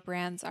 more and more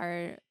brands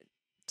are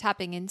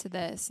tapping into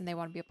this and they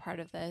want to be a part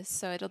of this.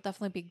 So it'll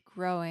definitely be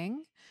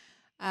growing.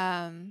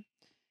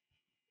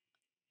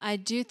 I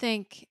do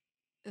think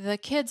the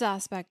kids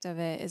aspect of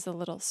it is a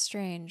little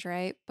strange,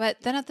 right?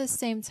 But then at the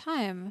same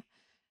time,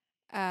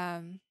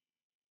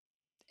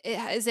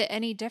 is it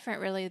any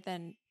different really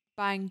than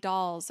buying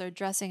dolls or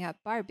dressing up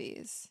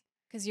Barbies?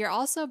 Because you're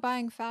also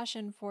buying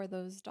fashion for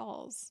those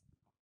dolls.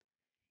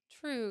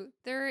 True.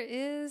 There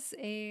is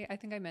I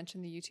think I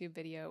mentioned the YouTube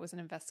video. It was an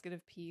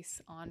investigative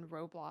piece on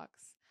Roblox.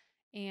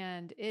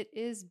 And it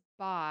is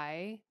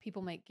by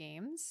People Make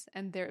Games.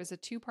 And there is a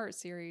 2-part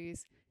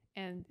series.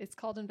 And it's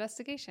called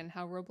Investigation,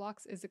 How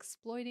Roblox is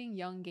Exploiting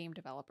Young Game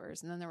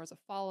Developers. And then there was a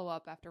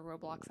follow-up after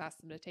Roblox asked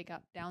them to take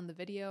down the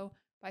video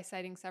by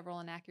citing several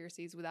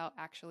inaccuracies without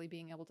actually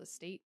being able to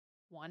state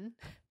one.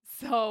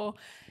 So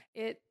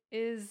it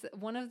is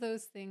one of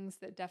those things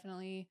that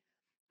definitely,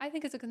 I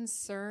think, is a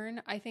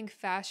concern. I think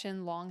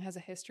fashion long has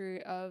a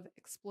history of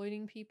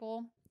exploiting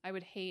people. I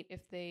would hate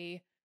if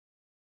they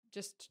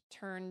just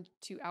turned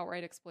to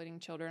outright exploiting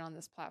children on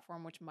this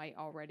platform, which might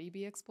already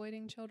be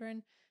exploiting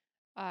children.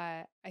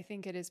 I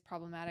think it is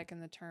problematic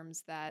in the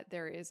terms that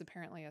there is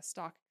apparently a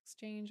stock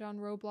exchange on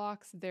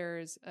Roblox.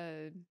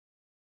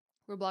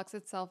 Roblox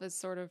itself is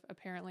sort of,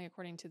 apparently,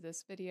 according to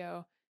this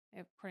video,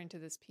 according to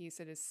this piece,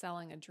 it is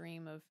selling a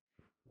dream of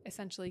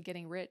essentially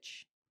getting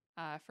rich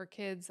for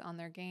kids on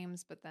their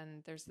games. But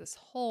then there's this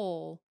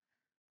whole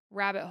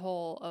rabbit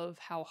hole of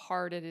how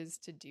hard it is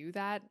to do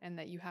that, and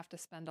that you have to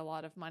spend a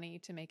lot of money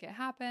to make it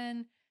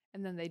happen.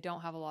 And then they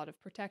don't have a lot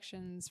of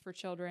protections for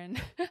children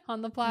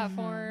on the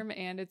platform.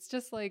 And it's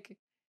just like,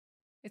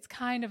 it's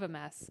kind of a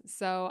mess.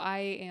 So I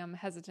am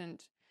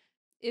hesitant.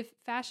 If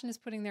fashion is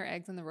putting their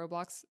eggs in the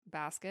Roblox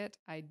basket,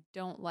 I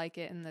don't like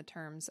it in the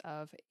terms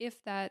of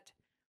if that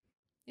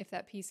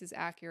piece is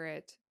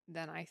accurate,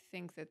 then I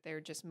think that they're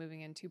just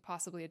moving into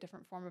possibly a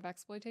different form of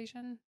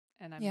exploitation.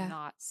 And I'm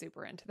not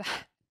super into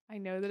that. I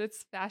know that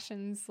it's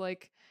fashion's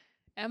like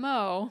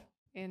MO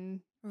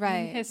in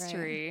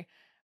history,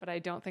 but I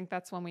don't think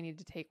that's one we need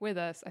to take with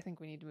us. I think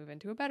we need to move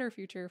into a better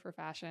future for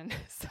fashion.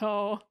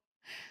 So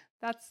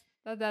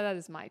that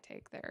is my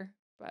take there.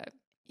 But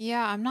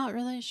Yeah, I'm not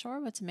really sure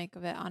what to make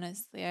of it,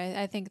 honestly.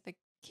 I think the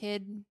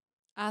kid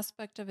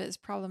aspect of it is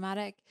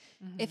problematic.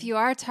 If you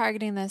are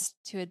targeting this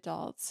to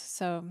adults,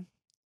 so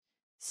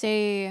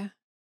say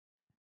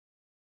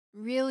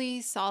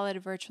really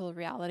solid virtual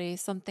reality,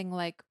 something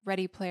like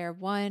Ready Player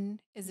One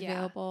is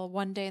available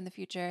one day in the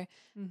future.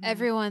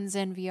 Everyone's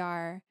in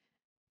VR.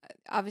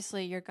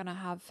 Obviously, you're going to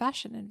have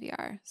fashion in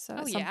VR. So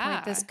at some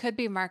point, this could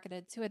be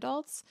marketed to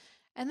adults.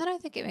 And then I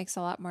think it makes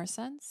a lot more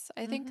sense.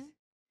 I think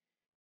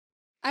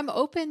I'm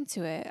open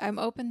to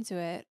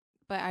it.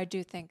 But I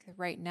do think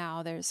right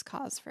now there's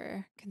cause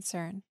for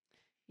concern.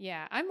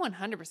 Yeah, I'm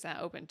 100%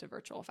 open to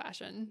virtual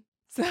fashion.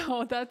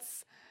 So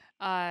that's,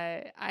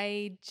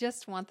 I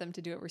just want them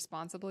to do it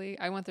responsibly.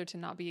 I want there to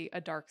not be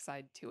a dark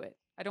side to it.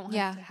 I don't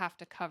have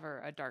to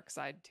cover a dark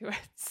side to it.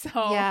 So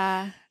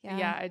I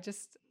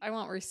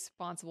want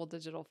responsible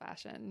digital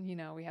fashion. You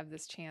know, we have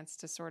this chance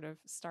to sort of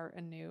start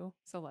anew.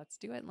 So let's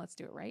do it, and let's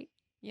do it right,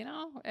 you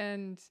know?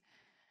 And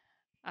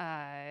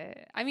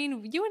I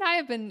mean, you and I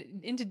have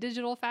been into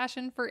digital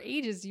fashion for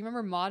ages. Do you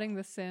remember modding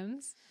The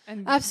Sims?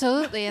 And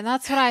absolutely. And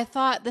that's what I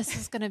thought this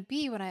was going to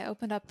be when I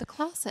opened up the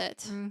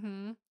closet.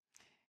 I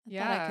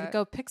thought I could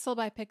go pixel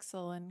by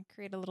pixel and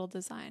create a little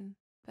design.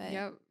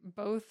 But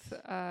both,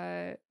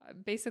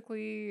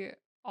 basically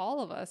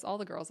all of us, all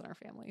the girls in our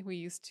family, we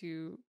used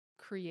to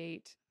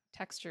create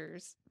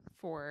textures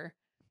for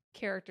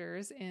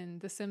characters in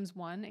The Sims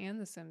 1 and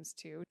The Sims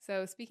 2.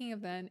 So speaking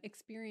of then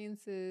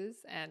experiences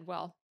and,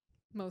 well,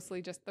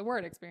 mostly just the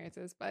word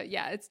experiences, but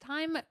yeah, it's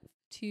time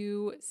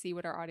to see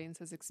what our audience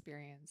has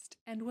experienced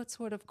and what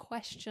sort of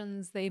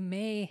questions they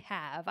may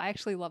have. I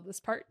actually love this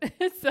part.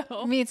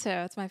 So me too.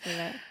 It's my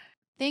favorite.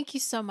 Thank you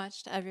so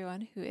much to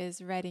everyone who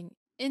is writing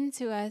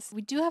into us.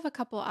 We do have a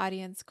couple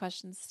audience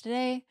questions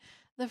today.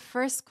 The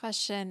first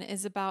question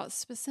is about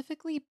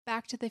specifically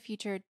Back to the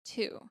Future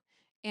 2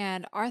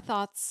 and our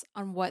thoughts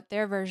on what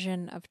their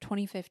version of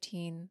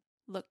 2015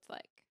 looked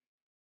like.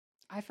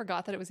 I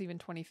forgot that it was even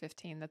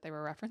 2015 that they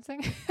were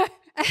referencing.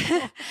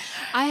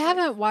 I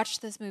haven't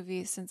watched this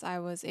movie since I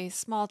was a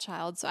small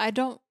child, so I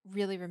don't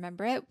really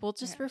remember it. We'll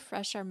just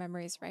refresh our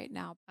memories right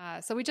now.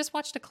 So we just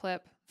watched a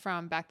clip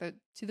from Back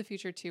to the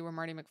Future 2 where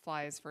Marty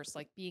McFly is first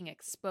like being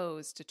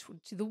exposed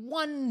to the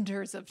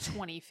wonders of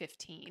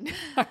 2015.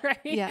 All right.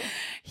 Yeah.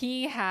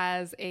 He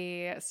has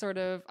a sort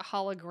of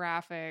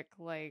holographic,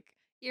 like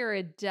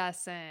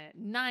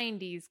iridescent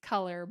 90s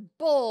color,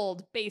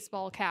 bold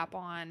baseball cap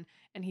on,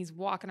 and he's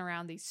walking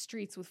around these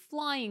streets with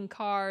flying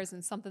cars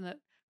and something that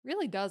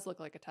really does look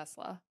like a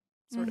Tesla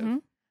sort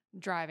of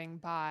driving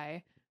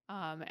by.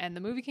 And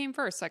the movie came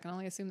first, so I can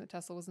only assume that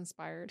Tesla was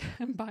inspired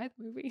by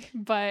the movie.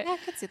 But yeah, I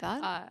could see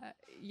that.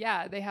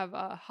 They have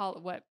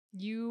what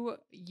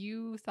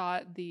you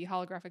thought the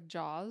holographic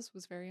Jaws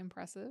was very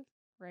impressive,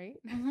 right?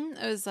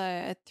 It was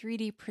a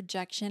 3D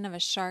projection of a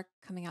shark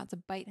coming out to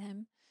bite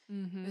him.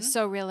 It was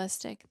so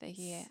realistic that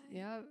he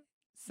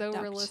so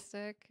ducked.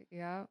 realistic.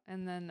 Yeah.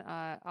 And then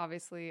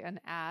obviously an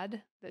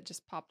ad that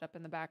just popped up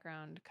in the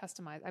background,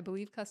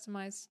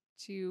 customized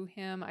to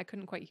him. I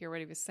couldn't quite hear what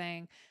he was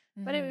saying,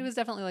 but it was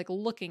definitely like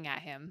looking at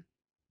him,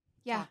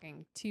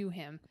 talking to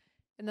him.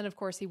 And then of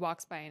course he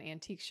walks by an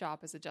antique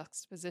shop as a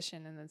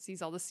juxtaposition and then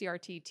sees all the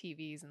CRT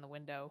TVs in the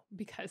window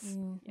because,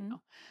 you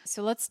know.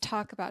 So let's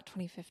talk about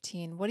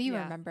 2015. What do you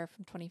remember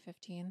from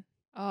 2015?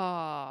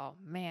 Oh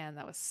man,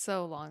 that was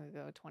so long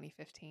ago,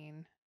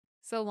 2015.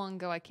 So long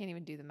ago, I can't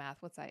even do the math.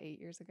 What's that, 8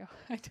 years ago?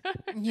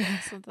 Yeah,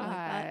 something like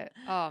that.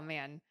 Oh,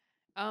 man.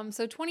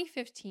 So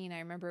 2015, I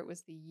remember it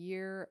was the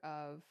year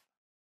of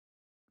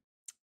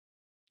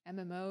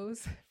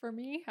MMOs for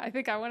me. I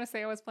think I want to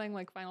say I was playing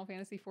like Final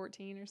Fantasy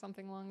 14 or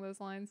something along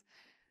those lines.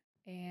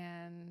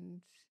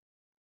 And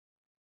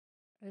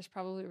there's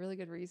probably a really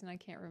good reason I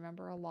can't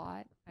remember a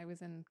lot. I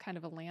was in kind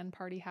of a LAN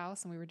party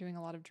house and we were doing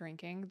a lot of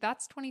drinking.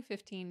 That's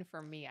 2015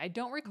 for me. I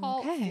don't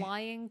recall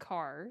flying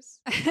cars.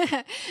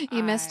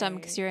 You missed them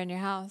because you're in your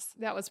house.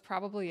 That was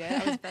probably it.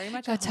 I was very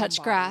much go touch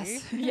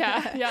grass.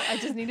 Yeah. I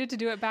just needed to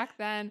do it back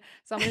then.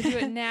 So I'm going to do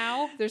it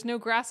now. There's no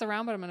grass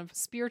around, but I'm going to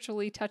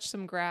spiritually touch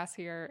some grass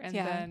here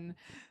and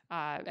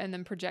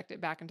then project it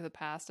back into the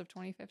past of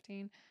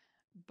 2015.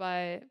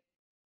 But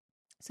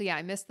So yeah,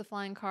 I missed the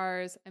flying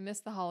cars. I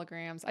missed the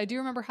holograms. I do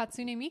remember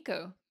Hatsune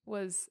Miku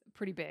was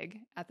pretty big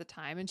at the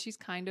time, and she's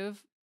kind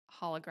of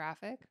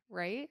holographic,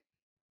 right?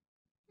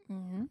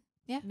 Mm-hmm.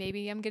 Yeah.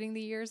 Maybe I'm getting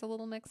the years a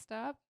little mixed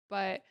up,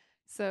 but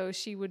so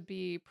she would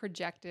be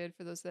projected,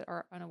 for those that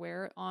are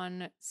unaware,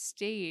 on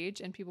stage,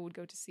 and people would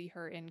go to see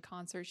her in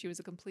concert. She was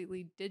a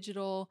completely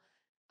digital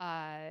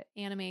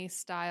anime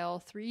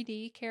style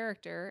 3D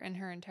character, and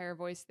her entire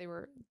voice,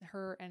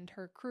 her and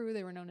her crew,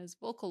 they were known as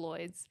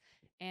Vocaloids,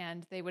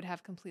 and they would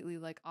have completely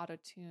like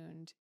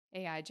auto-tuned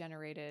AI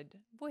generated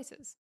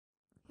voices.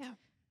 Yeah.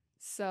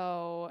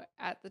 So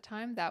at the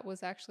time, that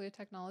was actually a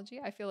technology.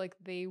 I feel like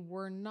they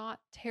were not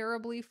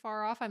terribly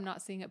far off. I'm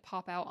not seeing it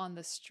pop out on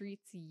the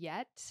streets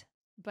yet.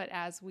 But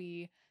as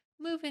we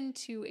move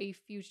into a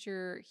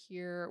future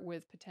here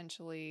with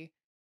potentially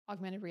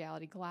augmented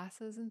reality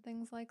glasses and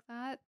things like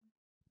that,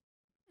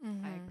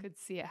 I could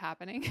see it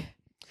happening.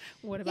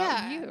 What about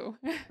Yeah. you?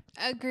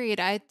 Agreed.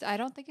 I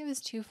don't think it was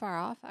too far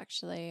off,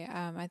 actually.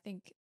 I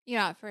think,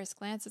 at first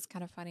glance, it's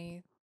kind of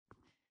funny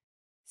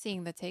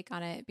seeing the take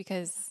on it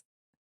because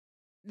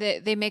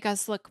they make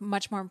us look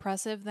much more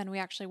impressive than we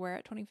actually were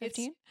at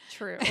 2015. It's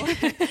true.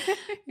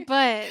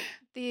 But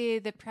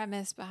the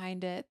premise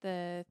behind it,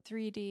 the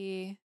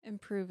 3D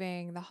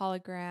improving, the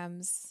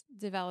holograms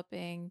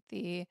developing,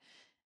 the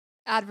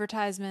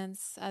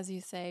advertisements, as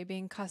you say,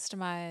 being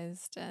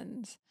customized,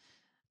 and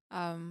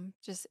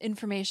just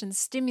information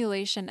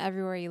stimulation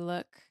everywhere you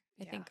look.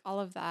 I think all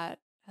of that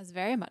has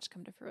very much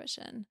come to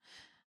fruition.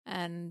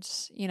 And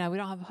we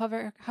don't have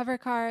hover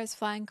cars,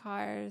 flying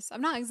cars.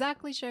 I'm not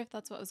exactly sure if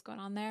that's what was going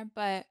on there,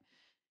 but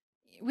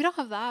we don't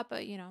have that.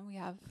 But we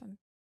have a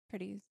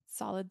pretty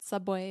solid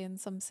subway in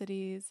some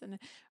cities, and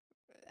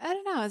I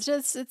don't know.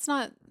 It's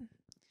not.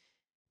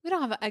 We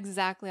don't have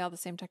exactly all the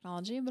same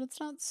technology, but it's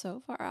not so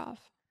far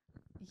off.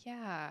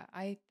 Yeah,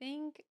 I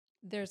think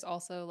there's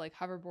also like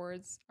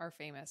hoverboards are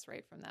famous,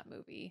 right, from that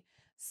movie.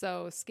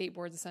 So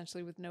skateboards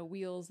essentially with no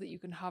wheels that you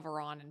can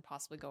hover on and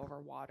possibly go over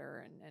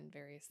water and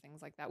various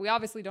things like that. We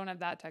obviously don't have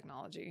that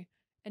technology.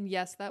 And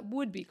yes, that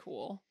would be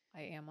cool.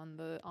 I am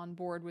on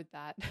board with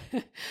that.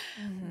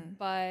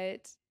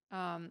 But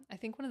I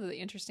think one of the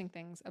interesting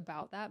things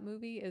about that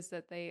movie is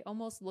that they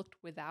almost looked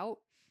without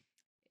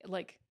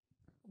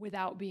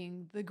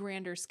being the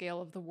grander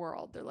scale of the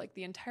world. They're like,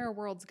 the entire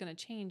world's going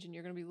to change and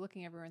you're going to be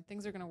looking everywhere and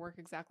things are going to work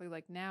exactly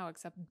like now,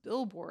 except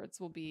billboards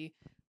will be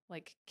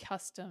like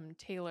custom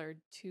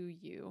tailored to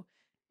you.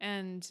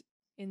 And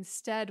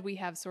instead we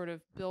have sort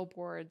of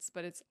billboards,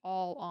 but it's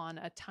all on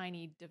a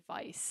tiny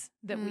device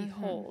that we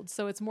hold.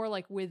 So it's more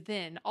like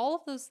within all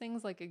of those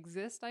things like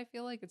exist. I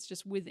feel like it's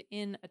just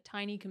within a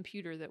tiny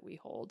computer that we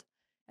hold.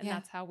 And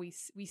that's how we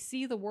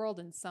see the world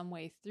in some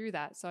way through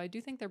that. So I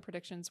do think their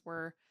predictions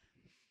were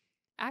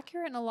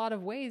accurate in a lot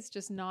of ways,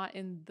 just not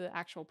in the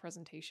actual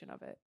presentation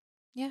of it.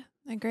 Yeah,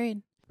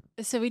 agreed.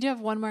 So we do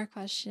have one more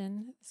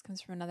question. This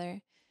comes from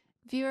another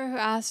viewer who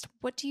asked,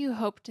 what do you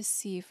hope to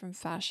see from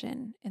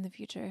fashion in the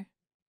future?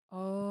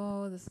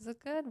 Oh, this is a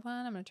good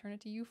one. I'm going to turn it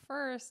to you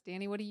first.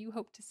 Danny, what do you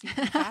hope to see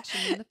from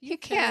fashion in the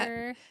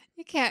future?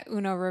 You can't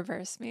Uno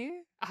reverse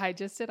me. I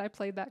just did. I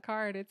played that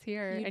card. It's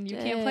here. You You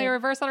did. can't play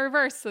reverse on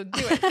reverse, so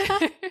do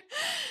it.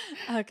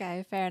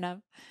 Okay, fair enough.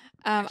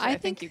 Actually, I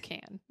think you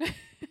can.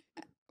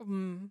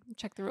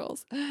 Check the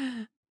rules.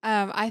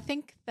 I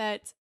think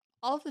that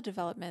all of the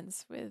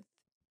developments with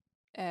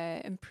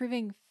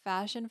improving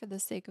fashion for the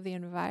sake of the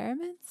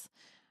environment,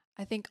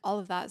 I think all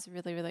of that is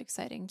really, really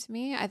exciting to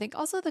me. I think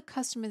also the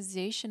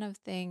customization of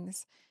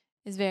things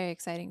is very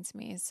exciting to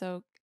me.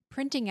 So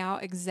printing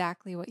out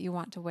exactly what you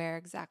want to wear,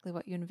 exactly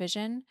what you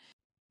envision,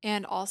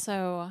 and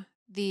also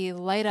the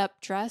light up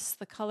dress,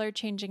 the color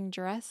changing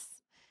dress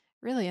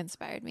really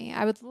inspired me.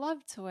 I would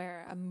love to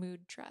wear a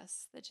mood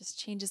dress that just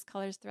changes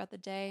colors throughout the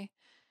day.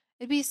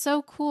 It'd be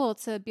so cool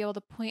to be able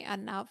to point at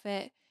an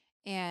outfit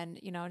and,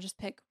 just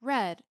pick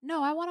red.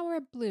 No, I want to wear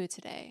blue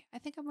today. I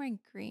think I'm wearing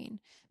green.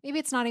 Maybe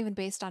it's not even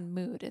based on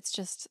mood. It's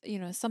just,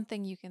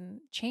 something you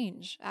can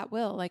change at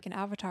will, like an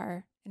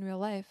avatar in real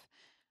life.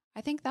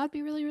 I think that would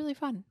be really, really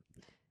fun.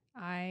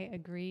 I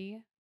agree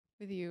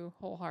with you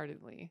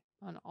wholeheartedly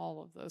on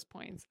all of those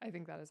points. I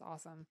think that is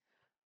awesome.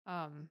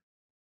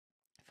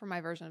 For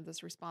my version of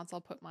this response,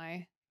 I'll put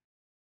my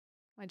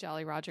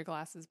Jolly Roger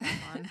glasses back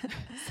on.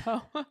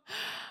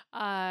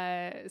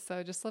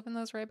 So just slipping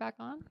those right back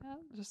on. Yeah,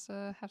 just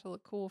have to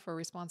look cool for a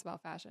response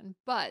about fashion.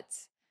 But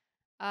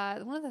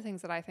one of the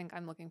things that I think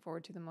I'm looking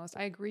forward to the most,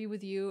 I agree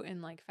with you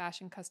in like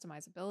fashion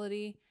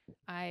customizability.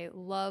 I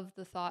love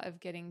the thought of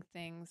getting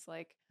things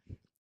like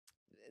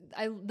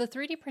the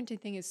 3D printing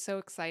thing is so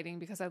exciting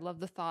because I love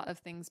the thought of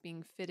things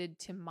being fitted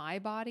to my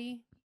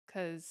body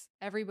because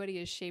everybody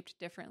is shaped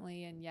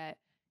differently, and yet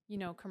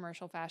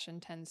commercial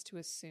fashion tends to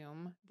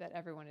assume that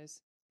everyone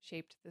is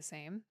shaped the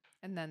same.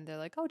 And then they're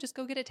like, oh, just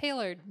go get it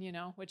tailored,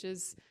 which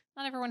is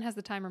not everyone has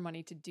the time or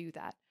money to do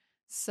that.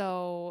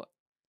 So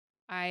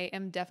I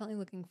am definitely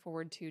looking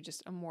forward to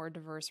just a more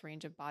diverse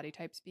range of body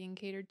types being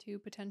catered to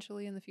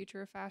potentially in the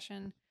future of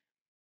fashion.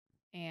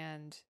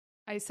 And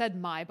I said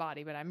my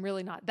body, but I'm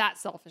really not that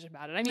selfish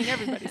about it. I mean,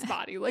 everybody's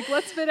body. Like,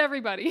 let's fit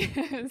everybody.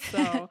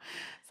 So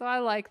I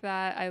like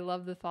that. I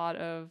love the thought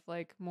of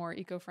like more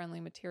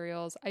eco-friendly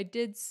materials. I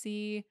did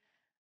see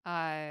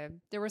there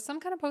was some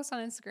kind of post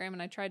on Instagram,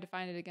 and I tried to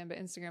find it again, but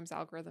Instagram's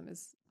algorithm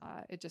is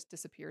it just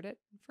disappeared it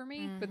for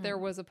me. But there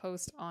was a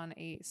post on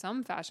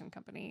some fashion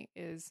company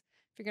is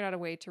figured out a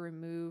way to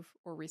remove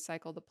or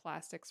recycle the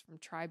plastics from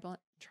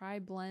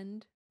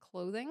tri-blend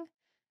clothing.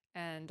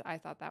 And I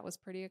thought that was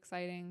pretty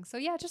exciting. So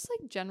yeah, just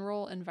like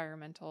general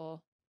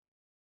environmental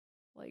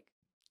like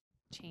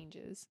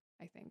changes,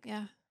 I think.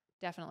 Yeah.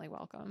 Definitely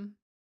welcome.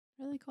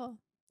 Really cool.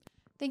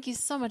 Thank you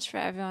so much for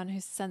everyone who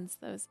sends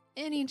those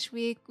in each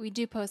week. We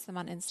do post them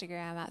on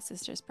Instagram at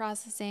Sisters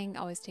Processing,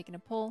 always taking a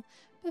poll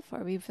before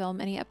we film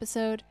any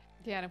episode.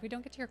 Yeah, and if we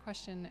don't get to your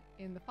question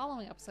in the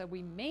following episode,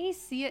 we may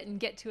see it and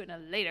get to it in a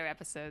later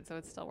episode, so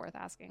it's still worth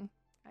asking,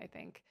 I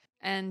think.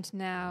 And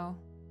now,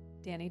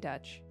 Danny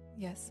Dutch.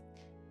 Yes.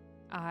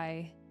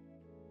 I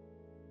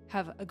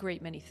have a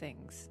great many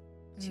things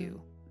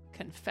to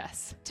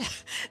confess.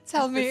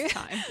 Tell at me. this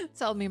time.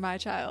 Tell me, my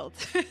child.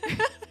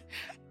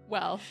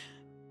 Well,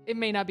 it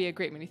may not be a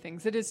great many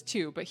things. It is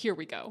too, but here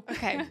we go.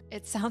 Okay.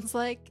 It sounds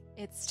like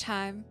it's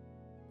time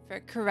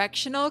for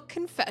Correctional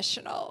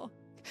Confessional.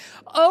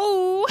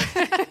 Oh!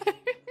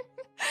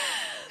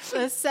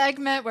 The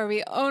segment where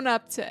we own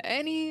up to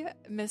any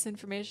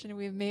misinformation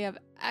we may have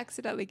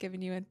accidentally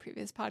given you in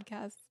previous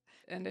podcasts.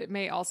 And it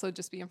may also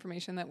just be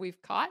information that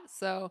we've caught.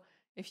 So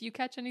if you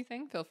catch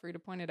anything, feel free to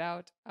point it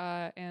out.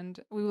 And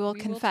We will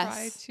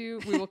confess. We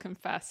will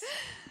confess.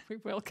 We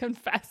will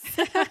confess.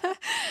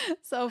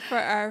 So for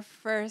our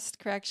first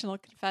correctional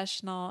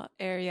confessional,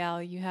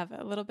 Ariel, you have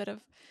a little bit of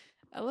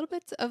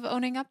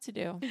owning up to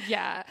do.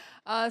 Yeah.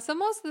 So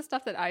most of the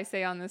stuff that I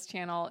say on this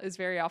channel is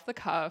very off the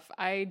cuff.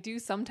 I do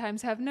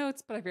sometimes have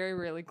notes, but I very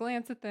rarely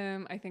glance at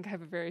them. I think I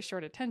have a very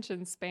short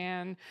attention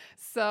span.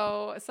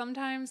 So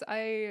sometimes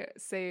I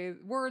say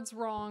words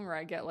wrong, or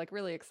I get like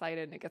really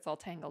excited and it gets all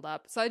tangled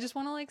up. So I just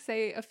want to like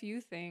say a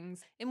few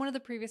things. In one of the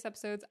previous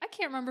episodes, I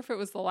can't remember if it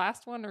was the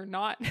last one or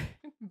not,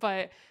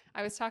 but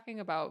I was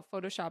talking about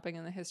photoshopping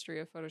and the history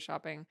of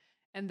photoshopping,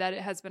 and that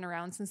it has been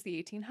around since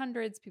the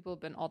 1800s. People have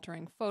been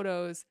altering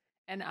photos.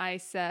 And I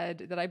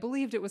said that I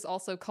believed it was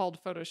also called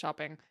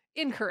photoshopping.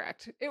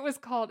 Incorrect.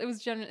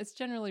 It's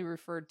generally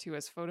referred to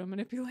as photo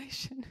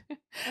manipulation.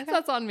 So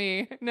that's on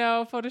me.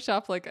 No,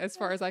 Photoshop, like as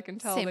far as I can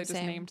tell, they just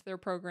named their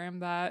program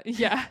that.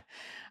 Yeah.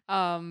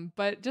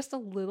 But just a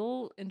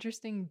little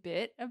interesting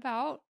bit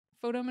about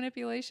photo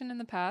manipulation in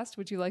the past.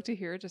 Would you like to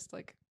hear just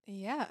like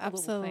Yeah, a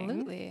little thing?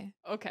 absolutely.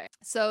 Okay.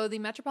 So the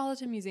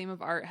Metropolitan Museum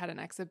of Art had an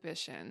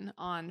exhibition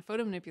on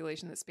photo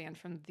manipulation that spanned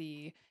from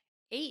the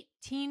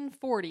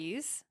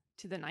 1840s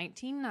to the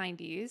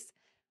 1990s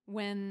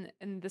when,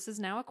 and this is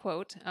now a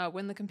quote,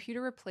 when the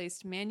computer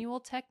replaced manual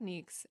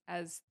techniques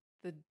as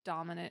the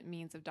dominant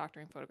means of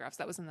doctoring photographs.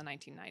 That was in the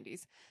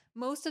 1990s.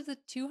 Most of the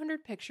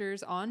 200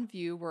 pictures on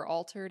view were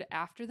altered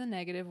after the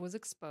negative was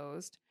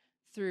exposed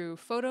through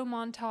photo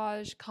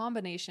montage,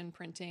 combination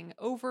printing,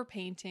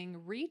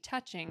 overpainting,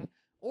 retouching,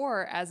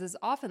 or, as is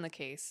often the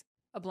case,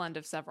 a blend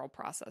of several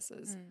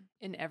processes.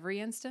 In every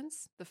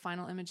instance, the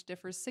final image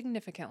differs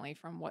significantly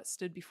from what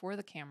stood before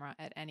the camera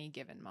at any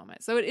given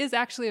moment. So it is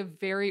actually a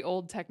very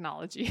old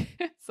technology.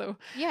 So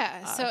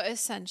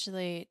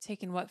essentially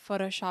taking what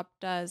Photoshop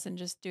does and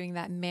just doing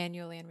that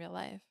manually in real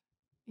life.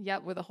 yeah,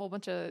 with a whole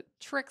bunch of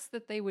tricks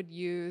that they would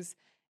use,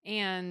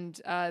 and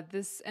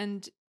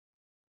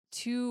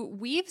to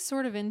weave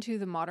sort of into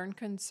the modern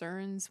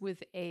concerns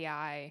with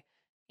AI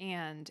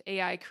and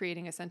AI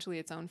creating essentially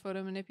its own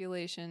photo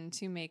manipulation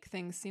to make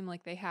things seem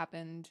like they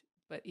happened,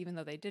 but even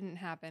though they didn't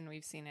happen.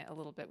 We've seen it a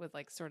little bit with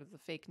like sort of the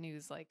fake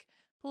news, like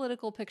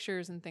political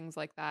pictures and things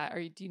like that. Are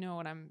you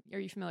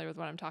familiar with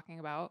what I'm talking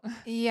about?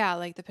 Yeah,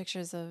 like the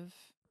pictures of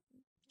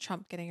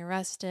Trump getting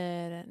arrested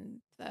and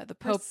the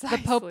Pope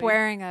Precisely.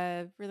 wearing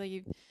a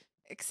really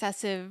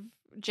excessive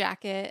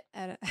jacket.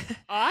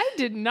 I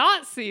did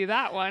not see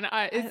that one.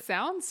 It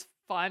sounds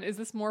fun. Is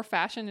this more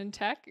fashion and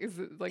tech? Is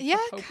it like yeah,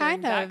 the Pope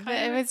kind wearing of. that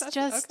kind It of was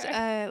accessory? just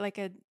Okay. like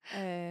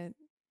an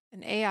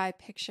AI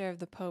picture of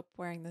the Pope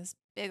wearing this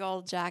big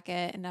old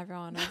jacket, and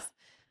everyone was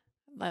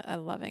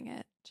loving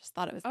it. Just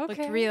thought it was looked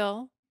Okay.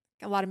 real.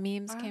 A lot of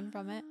memes came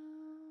from it.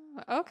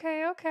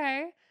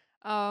 Okay.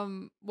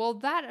 Well,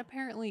 that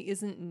apparently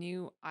isn't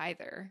new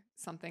either.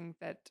 Something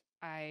that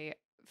I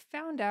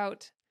found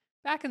out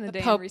back in the day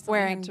and Pope recently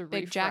wearing had to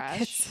big refresh.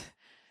 jackets.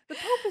 The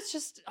Pope has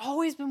just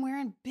always been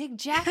wearing big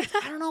jackets.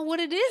 I don't know what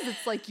it is.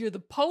 It's like you're the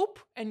Pope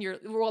and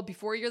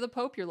before you're the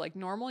Pope, you're like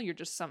normal. You're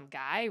just some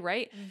guy,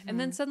 right? And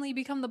then suddenly you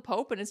become the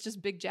Pope and it's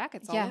just big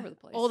jackets all over the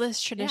place.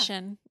 Oldest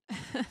tradition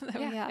that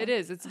we have. It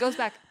is. It goes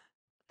back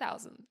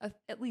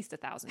at least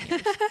 1,000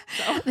 years.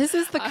 So, This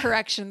is the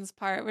corrections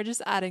part. We're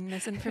just adding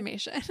this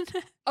information.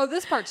 oh,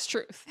 this part's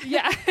truth.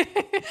 Yeah.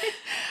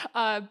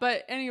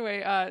 But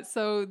anyway,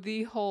 so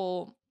the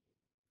whole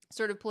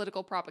sort of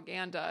political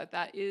propaganda,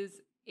 that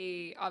is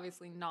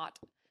obviously not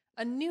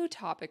a new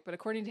topic, but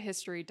according to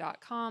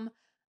history.com,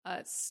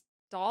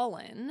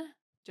 Stalin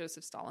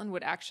Joseph Stalin,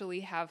 would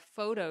actually have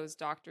photos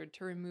doctored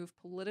to remove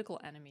political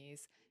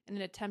enemies in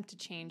an attempt to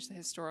change the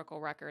historical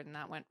record. And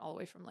that went all the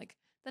way from like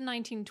the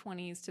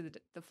 1920s to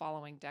the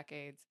following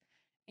decades.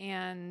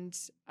 And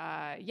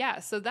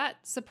so that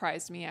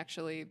surprised me,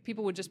 actually.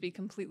 People would just be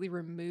completely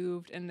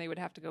removed, and they would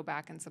have to go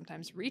back and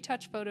sometimes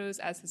retouch photos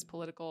as his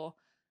political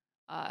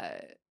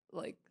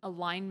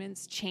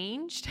alignments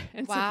changed.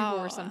 And so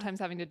people were sometimes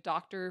having to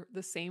doctor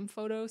the same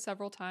photo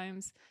several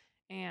times.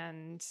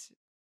 And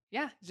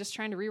yeah, just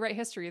trying to rewrite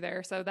history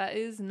there. So that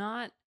is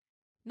not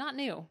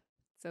new.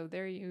 So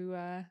there you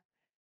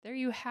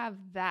have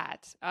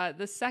that.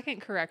 The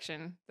second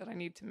correction that I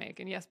need to make,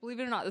 and yes, believe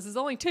it or not, this is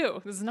only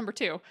 2. This is number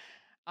 2.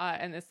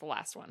 And it's the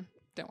last one.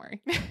 Don't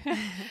worry.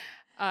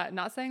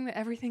 Not saying that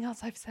everything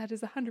else I've said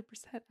is 100%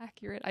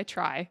 accurate. I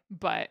try,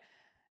 but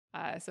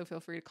so feel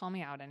free to call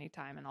me out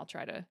anytime and I'll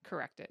try to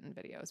correct it in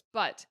videos.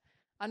 But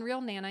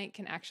Unreal Nanite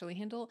can actually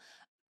handle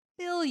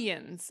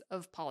billions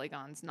of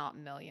polygons, not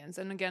millions.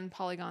 And again,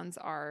 polygons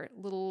are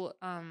little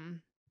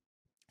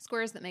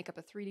squares that make up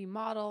a 3D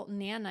model.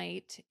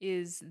 Nanite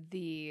is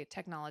the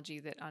technology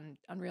that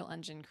Unreal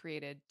Engine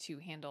created to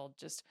handle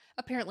just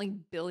apparently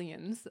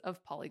billions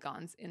of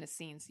polygons in a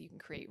scene, so you can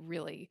create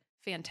really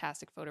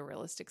fantastic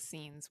photorealistic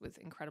scenes with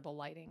incredible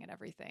lighting and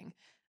everything.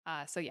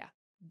 So yeah,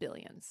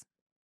 billions.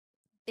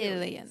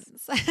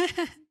 Billions.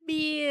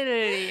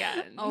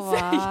 Billions. Oh,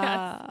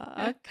 wow.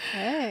 Yes.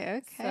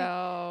 Okay.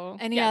 So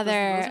Any yeah,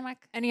 other those are my...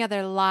 any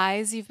other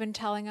lies you've been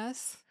telling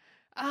us?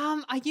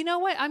 You know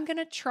what? I'm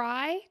gonna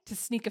try to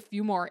sneak a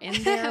few more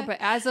in there, but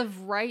as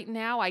of right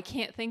now, I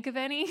can't think of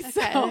any.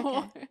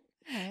 So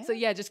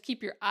yeah, just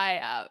keep your eye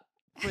out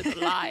for the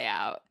lie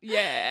out.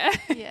 Yeah.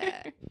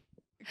 Yeah.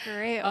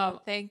 Great.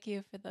 Well, thank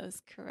you for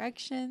those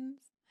corrections.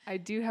 I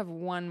do have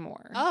one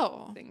more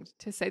thing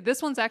to say.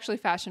 This one's actually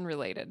fashion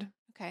related.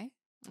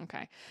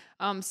 Okay.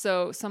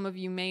 So some of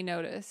you may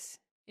notice,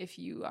 if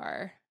you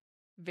are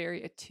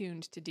very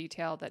attuned to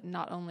detail, that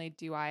not only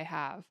do I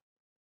have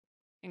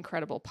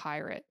incredible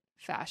pirate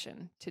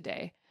fashion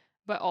today,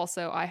 but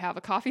also I have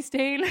a coffee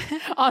stain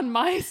on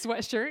my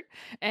sweatshirt,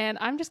 and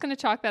I'm just going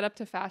to chalk that up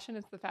to fashion.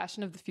 It's the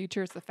fashion of the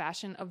future. It's the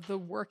fashion of the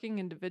working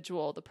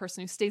individual, the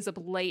person who stays up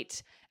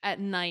late at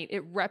night.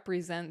 It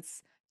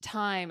represents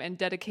time and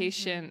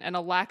dedication and a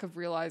lack of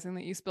realizing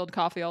that you spilled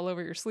coffee all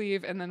over your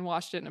sleeve and then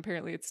washed it, and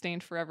apparently it's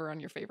stained forever on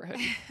your favorite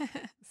hoodie.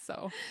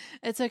 So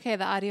it's okay.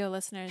 The audio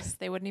listeners,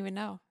 they wouldn't even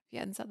know if you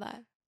hadn't said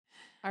that.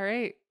 All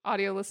right,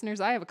 audio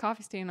listeners, I have a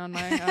coffee stain on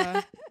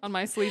my on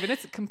my sleeve, and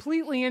it's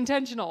completely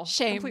intentional.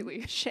 Shame.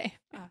 Completely. Shame.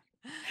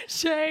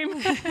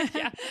 Shame.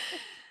 Yeah.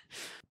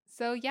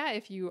 So yeah,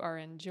 if you are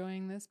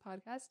enjoying this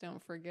podcast,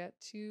 don't forget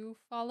to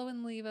follow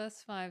and leave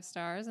us 5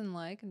 stars and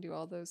like and do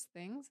all those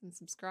things and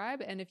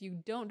subscribe. And if you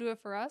don't do it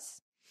for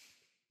us,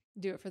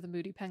 do it for the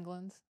moody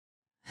penguins,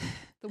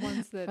 the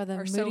ones that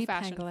are so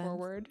fashion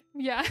forward.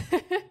 Yeah.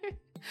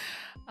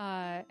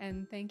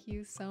 And thank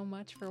you so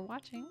much for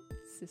watching,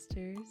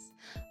 sisters.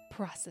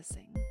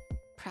 Processing.